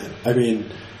argument. I mean,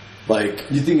 like,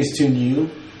 you think it's too new?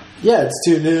 Yeah, it's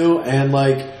too new, and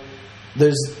like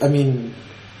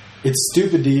it's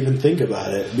stupid to even think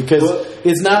about it because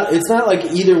it's not like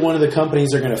either one of the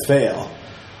companies are going to fail.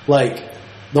 Like,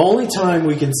 the only time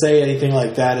we can say anything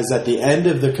like that is at the end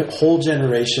of the whole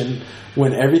generation,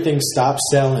 when everything stops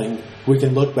selling, we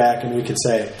can look back and we can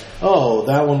say, "Oh,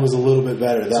 that one was a little bit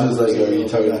better." That was like, are you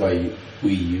talking about Wii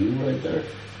U right there?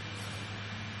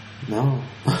 No,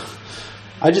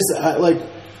 I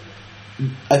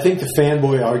think the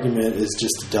fanboy argument is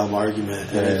just a dumb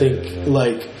argument, and I think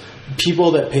like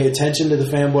people that pay attention to the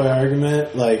fanboy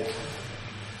argument, like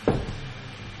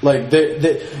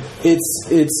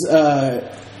it's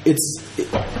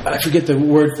I forget the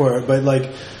word for it, but like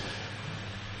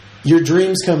your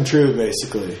dreams come true,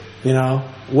 basically. You know,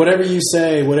 whatever you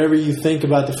say, whatever you think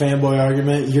about the fanboy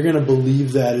argument, you're going to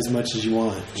believe that as much as you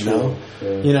want. You know,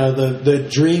 you know the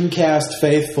Dreamcast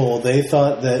faithful. They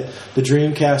thought that the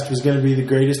Dreamcast was going to be the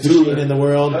greatest machine in the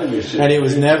world, and it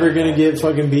was never going to get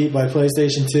fucking beat by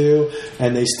PlayStation 2.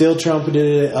 And they still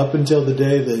trumpeted it up until the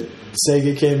day that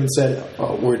Sega came and said,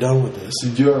 "Oh, we're done with this."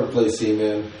 Did you ever play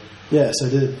Seaman? Yes, I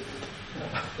did.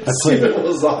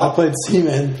 I played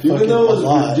Seaman. Even though it was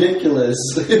lot. ridiculous,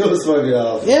 it was fucking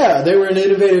awesome. Yeah, they were an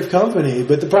innovative company,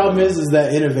 but the problem is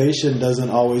that innovation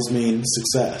doesn't always mean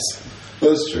success.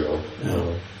 That's true.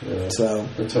 Yeah. So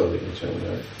I totally get you on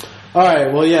that. all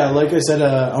right, well, yeah, like I said,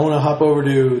 I want to hop over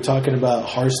to talking about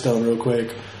Hearthstone real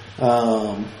quick.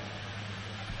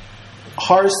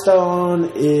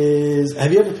 Hearthstone is.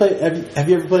 Have you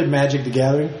ever played Magic the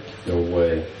Gathering? No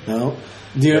way. No.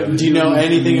 Do you know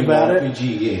anything about it?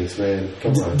 RPG games, man.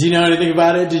 Come on. Do you know anything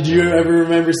about it? Did you ever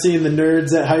remember seeing the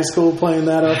nerds at high school playing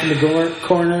that up in the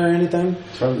corner or anything? I'm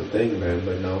trying to think, man,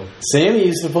 but no. Sammy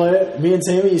used to play it. Me and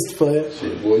Sammy used to play it.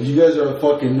 Shit, well, you guys are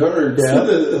fucking nerds. Yeah,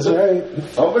 that's right.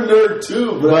 I'm a nerd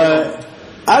too, but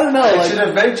I don't know. Action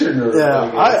adventure nerd.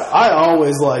 Yeah, I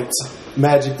always liked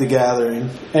Magic the Gathering,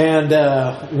 and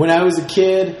when I was a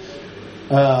kid.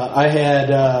 I had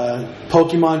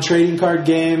Pokemon trading card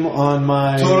game on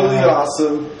my totally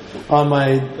awesome on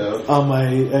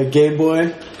my Game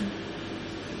Boy.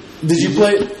 Did you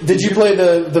play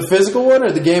the physical one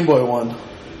or the Game Boy one?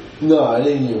 No, I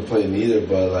didn't even play neither.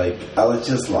 But like, I was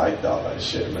just liked all that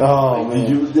shit, man. Oh like,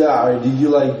 man! Did you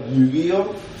like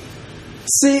Yu-Gi-Oh?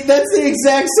 See, that's the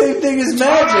exact same thing as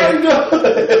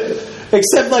Magic.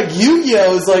 Except like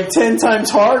Yu-Gi-Oh is like 10 times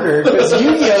harder because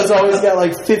Yu-Gi-Oh's always got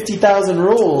like 50,000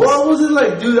 rules. Well, I wasn't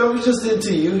like, dude, I was just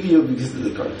into Yu-Gi-Oh because of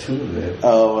the cartoon, man.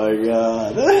 Oh my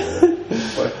god.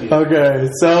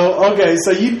 Okay,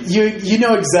 so you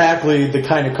know exactly the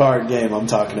kind of card game I'm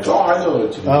talking about. Oh, I know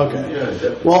what you mean. Okay. Yeah,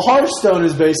 definitely. Well, Hearthstone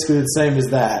is basically the same as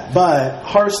that, but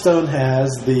Hearthstone has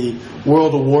the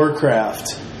World of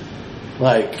Warcraft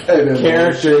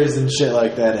characters and shit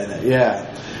like that in it. Yeah.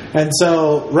 And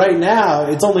so right now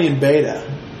it's only in beta.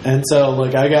 And so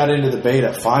like I got into the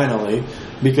beta finally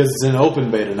because it's an open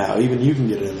beta now. Even you can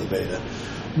get into the beta.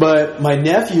 But my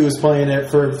nephew was playing it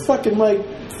for fucking like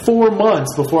 4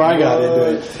 months before I got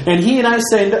into it. And he and I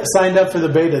signed up for the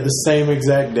beta the same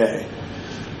exact day.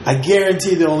 I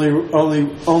guarantee the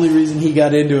only reason he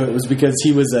got into it was because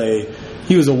he was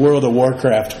a World of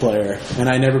Warcraft player and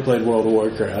I never played World of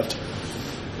Warcraft.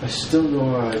 I still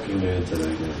know how I can get into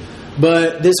that game.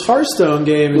 But this Hearthstone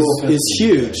game is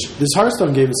huge. This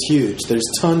Hearthstone game is huge. There's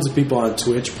tons of people on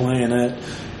Twitch playing it.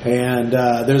 And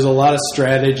there's a lot of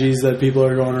strategies that people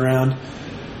are going around.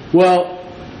 Well,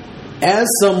 as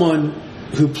someone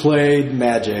who played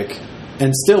Magic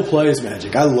and still plays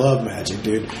Magic, I love Magic,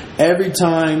 dude. Every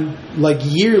time, like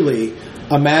yearly,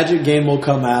 a Magic game will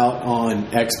come out on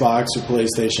Xbox or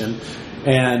PlayStation.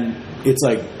 And it's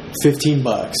like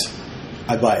 $15.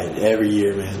 I buy it every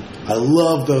year, man. I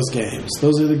love those games.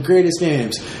 Those are the greatest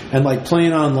games. And like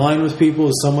playing online with people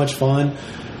is so much fun.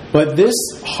 But this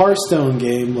Hearthstone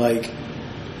game, like,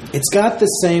 it's got the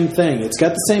same thing. It's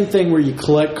got the same thing where you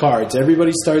collect cards.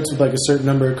 Everybody starts with like a certain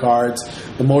number of cards.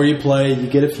 The more you play, you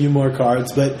get a few more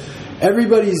cards. But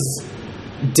everybody's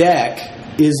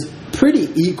deck is pretty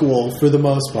equal for the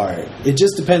most part. It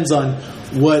just depends on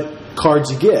what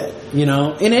cards you get. You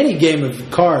know, in any game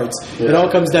of cards, it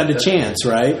all comes down to chance,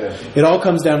 right? Yeah. It all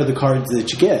comes down to the cards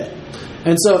that you get.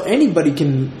 And so anybody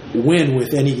can win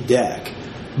with any deck,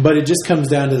 but it just comes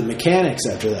down to the mechanics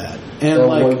after that. And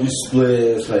when you split,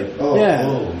 it's like,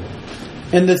 Whoa.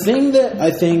 And the thing that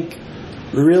I think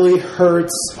really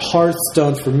hurts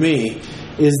Hearthstone for me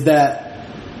is that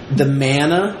the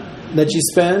mana that you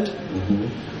spend.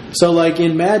 Mm-hmm. So, like,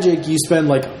 in Magic, you spend,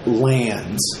 like,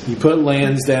 lands. You put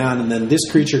lands down, and then this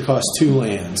creature costs 2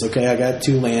 lands. Okay, I got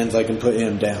 2 lands, I can put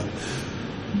him down.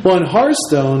 Well, in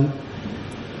Hearthstone,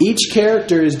 each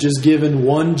character is just given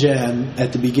 1 gem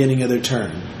at the beginning of their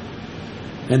turn.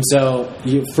 And so,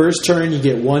 first turn, you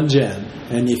get 1 gem.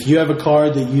 And if you have a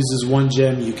card that uses 1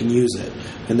 gem, you can use it.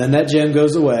 And then that gem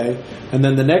goes away. And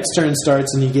then the next turn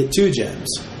starts, and you get 2 gems.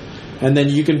 And then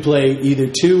you can play either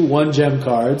 2 1-gem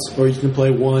cards, or you can play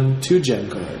 1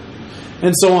 2-gem card.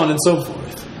 And so on and so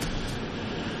forth.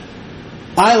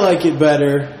 I like it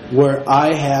better where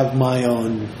I have my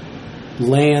own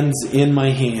lands in my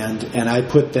hand, and I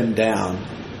put them down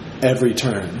every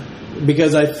turn.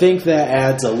 Because I think that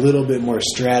adds a little bit more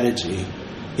strategy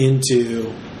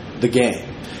into the game.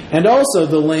 And also,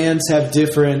 the lands have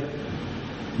different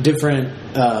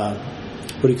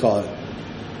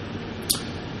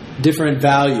different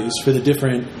values for the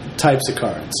different types of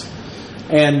cards.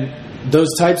 And those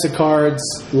types of cards,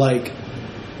 like,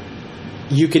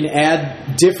 you can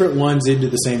add different ones into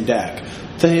the same deck.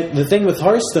 The thing with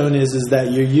Hearthstone is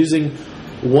that you're using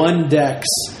one deck's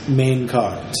main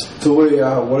cards. So wait,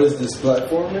 what is this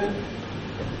platform in?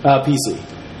 PC.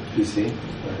 PC.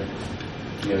 Okay.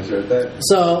 You guys heard that?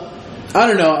 So, I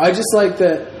don't know. I just like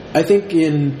that. I think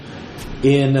in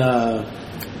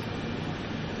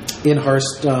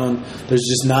Hearthstone, there's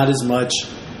just not as much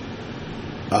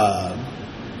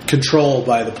control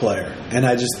by the player, and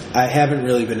I haven't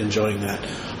really been enjoying that.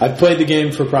 I've played the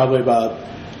game for probably about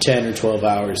 10 or 12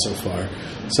 hours so far,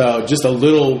 so just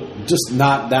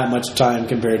not that much time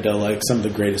compared to like some of the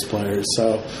greatest players.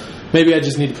 So maybe I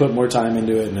just need to put more time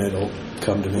into it, and it'll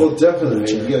come to me. Well,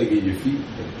 definitely, man. You gotta get your feet.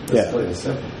 That's plain and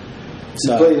simple.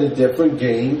 You're playing a different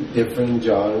game, different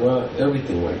genre,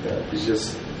 everything like that. It's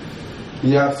just,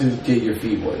 you have to get your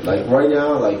feet wet. Like right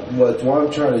now, like what I'm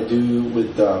trying to do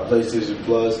with PlayStation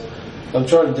Plus, I'm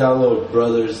trying to download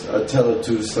Brothers, A Tale of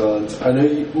Two Sons. I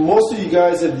know most of you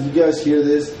guys, if you guys hear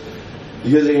this,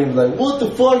 you guys are going to be like, what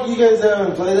the fuck, you guys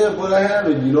haven't played that? But I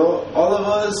haven't, you know. All of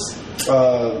us,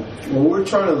 when we're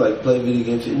trying to like play video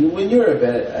games, when you're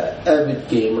an avid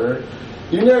gamer,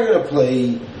 you're not going to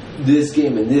play this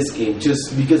game and this game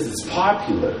just because it's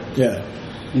popular. Yeah.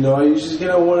 You know, you're just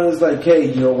going to want to, like,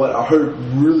 hey, you know what, I heard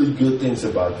really good things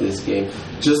about this game.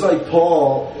 Just like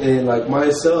Paul and like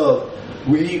myself,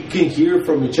 we can hear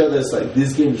from each other, it's like,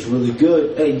 this game is really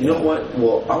good. Hey, you know what?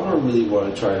 Well, I don't really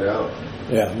want to try it out.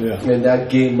 Yeah. And that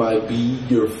game might be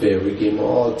your favorite game of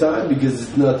all time because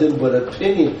it's nothing but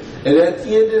opinion. And at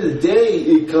the end of the day,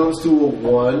 it comes to a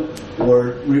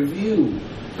one-word review.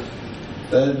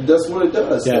 That's what it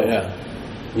does. Yeah.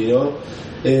 You know?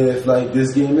 If like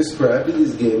this game is crappy,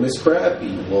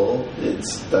 well,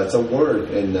 that's a word,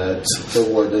 and that's the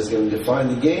word that's going to define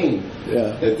the game.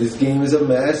 Yeah. If this game is a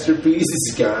masterpiece,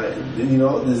 this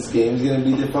game is going to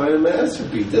be defined a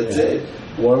masterpiece. That's it.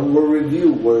 One word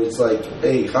review where it's like,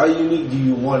 hey, how unique do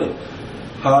you want it?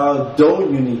 How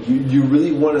don't unique? You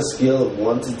really want a scale of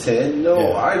 1 to 10?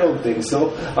 No, I don't think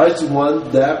so. I just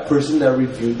want that person that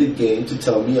reviewed the game to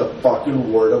tell me a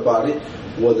fucking word about it,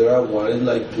 whether I want to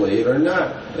like play it or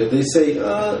not. If they say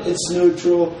it's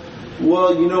neutral,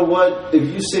 well, you know what? If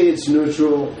you say it's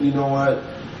neutral, you know what?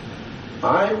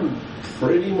 I'm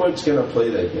pretty much gonna play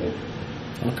that game.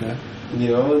 Okay. You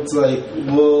know, it's like,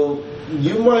 well,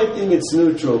 you might think it's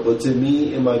neutral, but to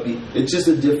me, it's just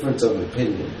a difference of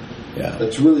opinion. Yeah.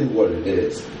 That's really what it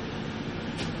is.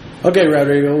 Okay,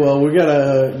 Rodrigo. Well, we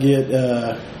gotta get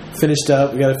finished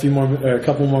up. We got a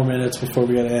couple more minutes before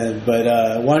we gotta end. But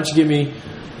why don't you give me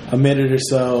a minute or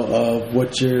so of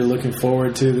what you're looking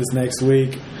forward to this next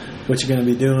week? What you're gonna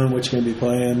be doing? What you're gonna be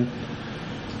playing?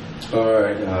 All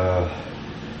right.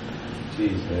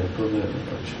 Jeez, man, put me on the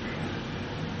bunch.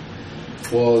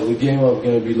 Well, the game I'm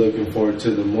gonna be looking forward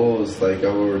to the most, like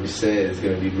I've already said, is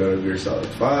gonna be Metal Gear Solid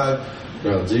 5,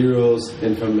 Ground Zeroes,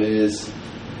 Infamous,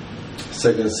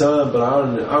 Second Son, but I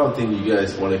don't think you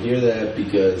guys want to hear that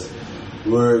because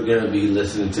we're going to be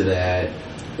listening to that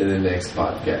in the next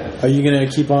podcast. Are you going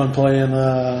to keep on playing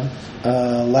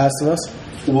Last of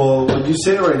Us? Well, what you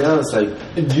say right now is like,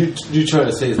 you trying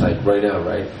to say it's like right now,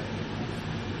 right?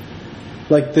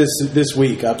 Like this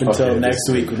week up until next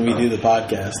week when we do the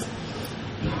podcast.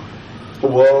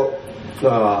 Well,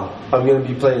 I'm going to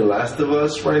be playing Last of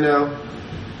Us right now.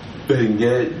 And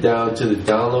get down to the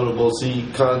downloadable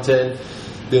content.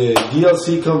 The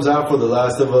DLC comes out for The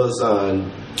Last of Us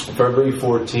on February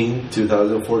 14,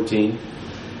 2014.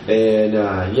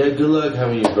 And good luck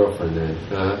having your girlfriend then.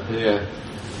 Yeah.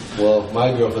 Well,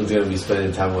 my girlfriend's gonna be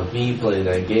spending time with me playing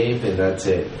that game, and that's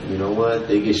it. You know what?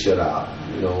 They get shut out.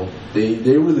 You know, they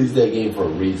released that game for a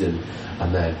reason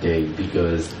on that day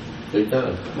because they're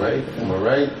done, right? Am I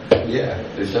right? Yeah,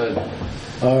 they're done.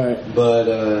 All right. But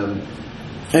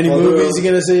any movies you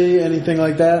gonna see? Anything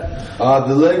like that?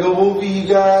 The Lego movie, you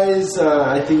guys.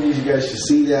 I think you guys should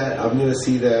see that. I'm gonna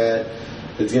see that.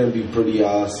 It's gonna be pretty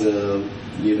awesome.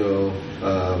 You know.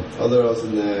 Other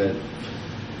than that,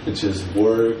 it's just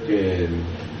work and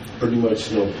pretty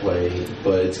much no play.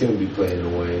 But it's gonna be playing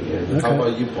away. And how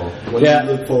about you, Paul? What do you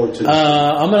look forward to?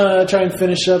 I'm gonna try and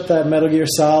finish up that Metal Gear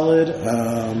Solid.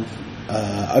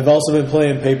 I've also been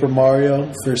playing Paper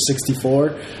Mario for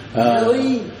 64.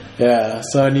 Really? Yeah,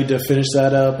 so I need to finish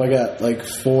that up. I got like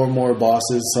 4 more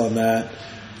bosses on that.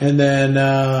 And then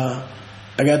I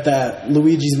got that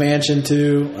Luigi's Mansion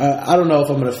 2. I don't know if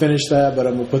I'm going to finish that, but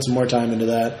I'm going to put some more time into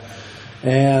that.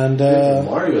 And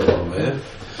Mario though, man.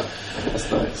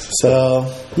 That's nice. Yes.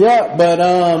 So yeah,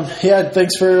 but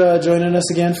thanks for joining us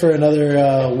again for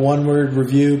another one word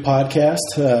review podcast,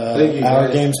 Thank you, Our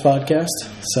guys. Games podcast.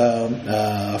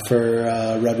 So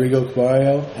for Rodrigo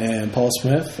Caballo and Paul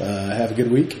Smith, have a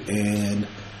good week, and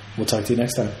we'll talk to you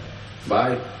next time.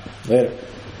 Bye. Later.